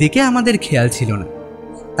ঘড়ির দিকে আমাদের খেয়াল ছিল না।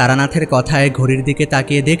 তারানাথের কথায় ঘড়ির দিকে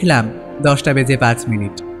তাকিয়ে দেখলাম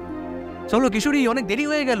 10:05। চলো কিশোরী, অনেক দেরি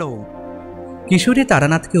হয়ে গেল। কিশোরী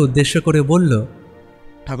তারানাথকে উদ্দেশ্য করে বলল,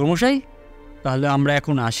 ঠাকুরমশাই, তাহলে আমরা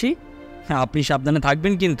এখন আসি, আপনি সাবধানে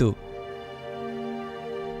থাকবেন কিন্তু।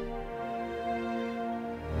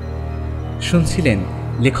 শুনছিলেন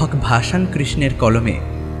লেখক ভাষান কৃষ্ণের কলমে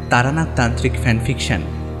তারানাথ তান্ত্রিক ফ্যানফিকশন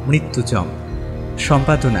মৃত্যুজম।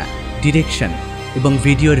 সম্পাদনা, ডিরেকশন এবং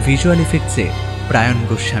ভিডিওর ভিজুয়াল ইফেক্টসে প্রায়ণ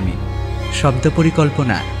গোস্বামী। শব্দ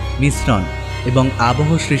পরিকল্পনা, মিশ্রণ এবং আবহ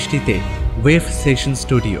সৃষ্টিতে ওয়েভ সেশন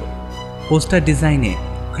স্টুডিও। পোস্টার ডিজাইনে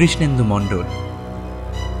কৃষ্ণেন্দু মণ্ডল।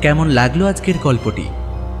 কেমন লাগলো আজকের গল্পটি?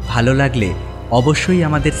 ভালো লাগলে অবশ্যই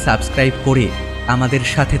আমাদের সাবস্ক্রাইব করে আমাদের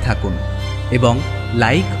সাথে থাকুন এবং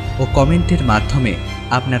লাইক ও কমেন্টের মাধ্যমে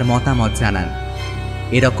আপনার মতামত জানান।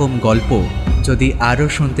 এরকম গল্প যদি আরও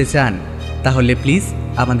শুনতে চান তাহলে প্লিজ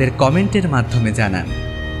আমাদের কমেন্টের মাধ্যমে জানান।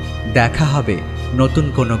 দেখা হবে নতুন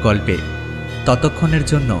কোনো গল্পে। ততক্ষণের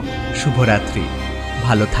জন্য শুভরাত্রি।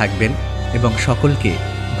 ভালো থাকবেন এবং সকলকে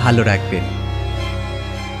ভালো রাখবেন।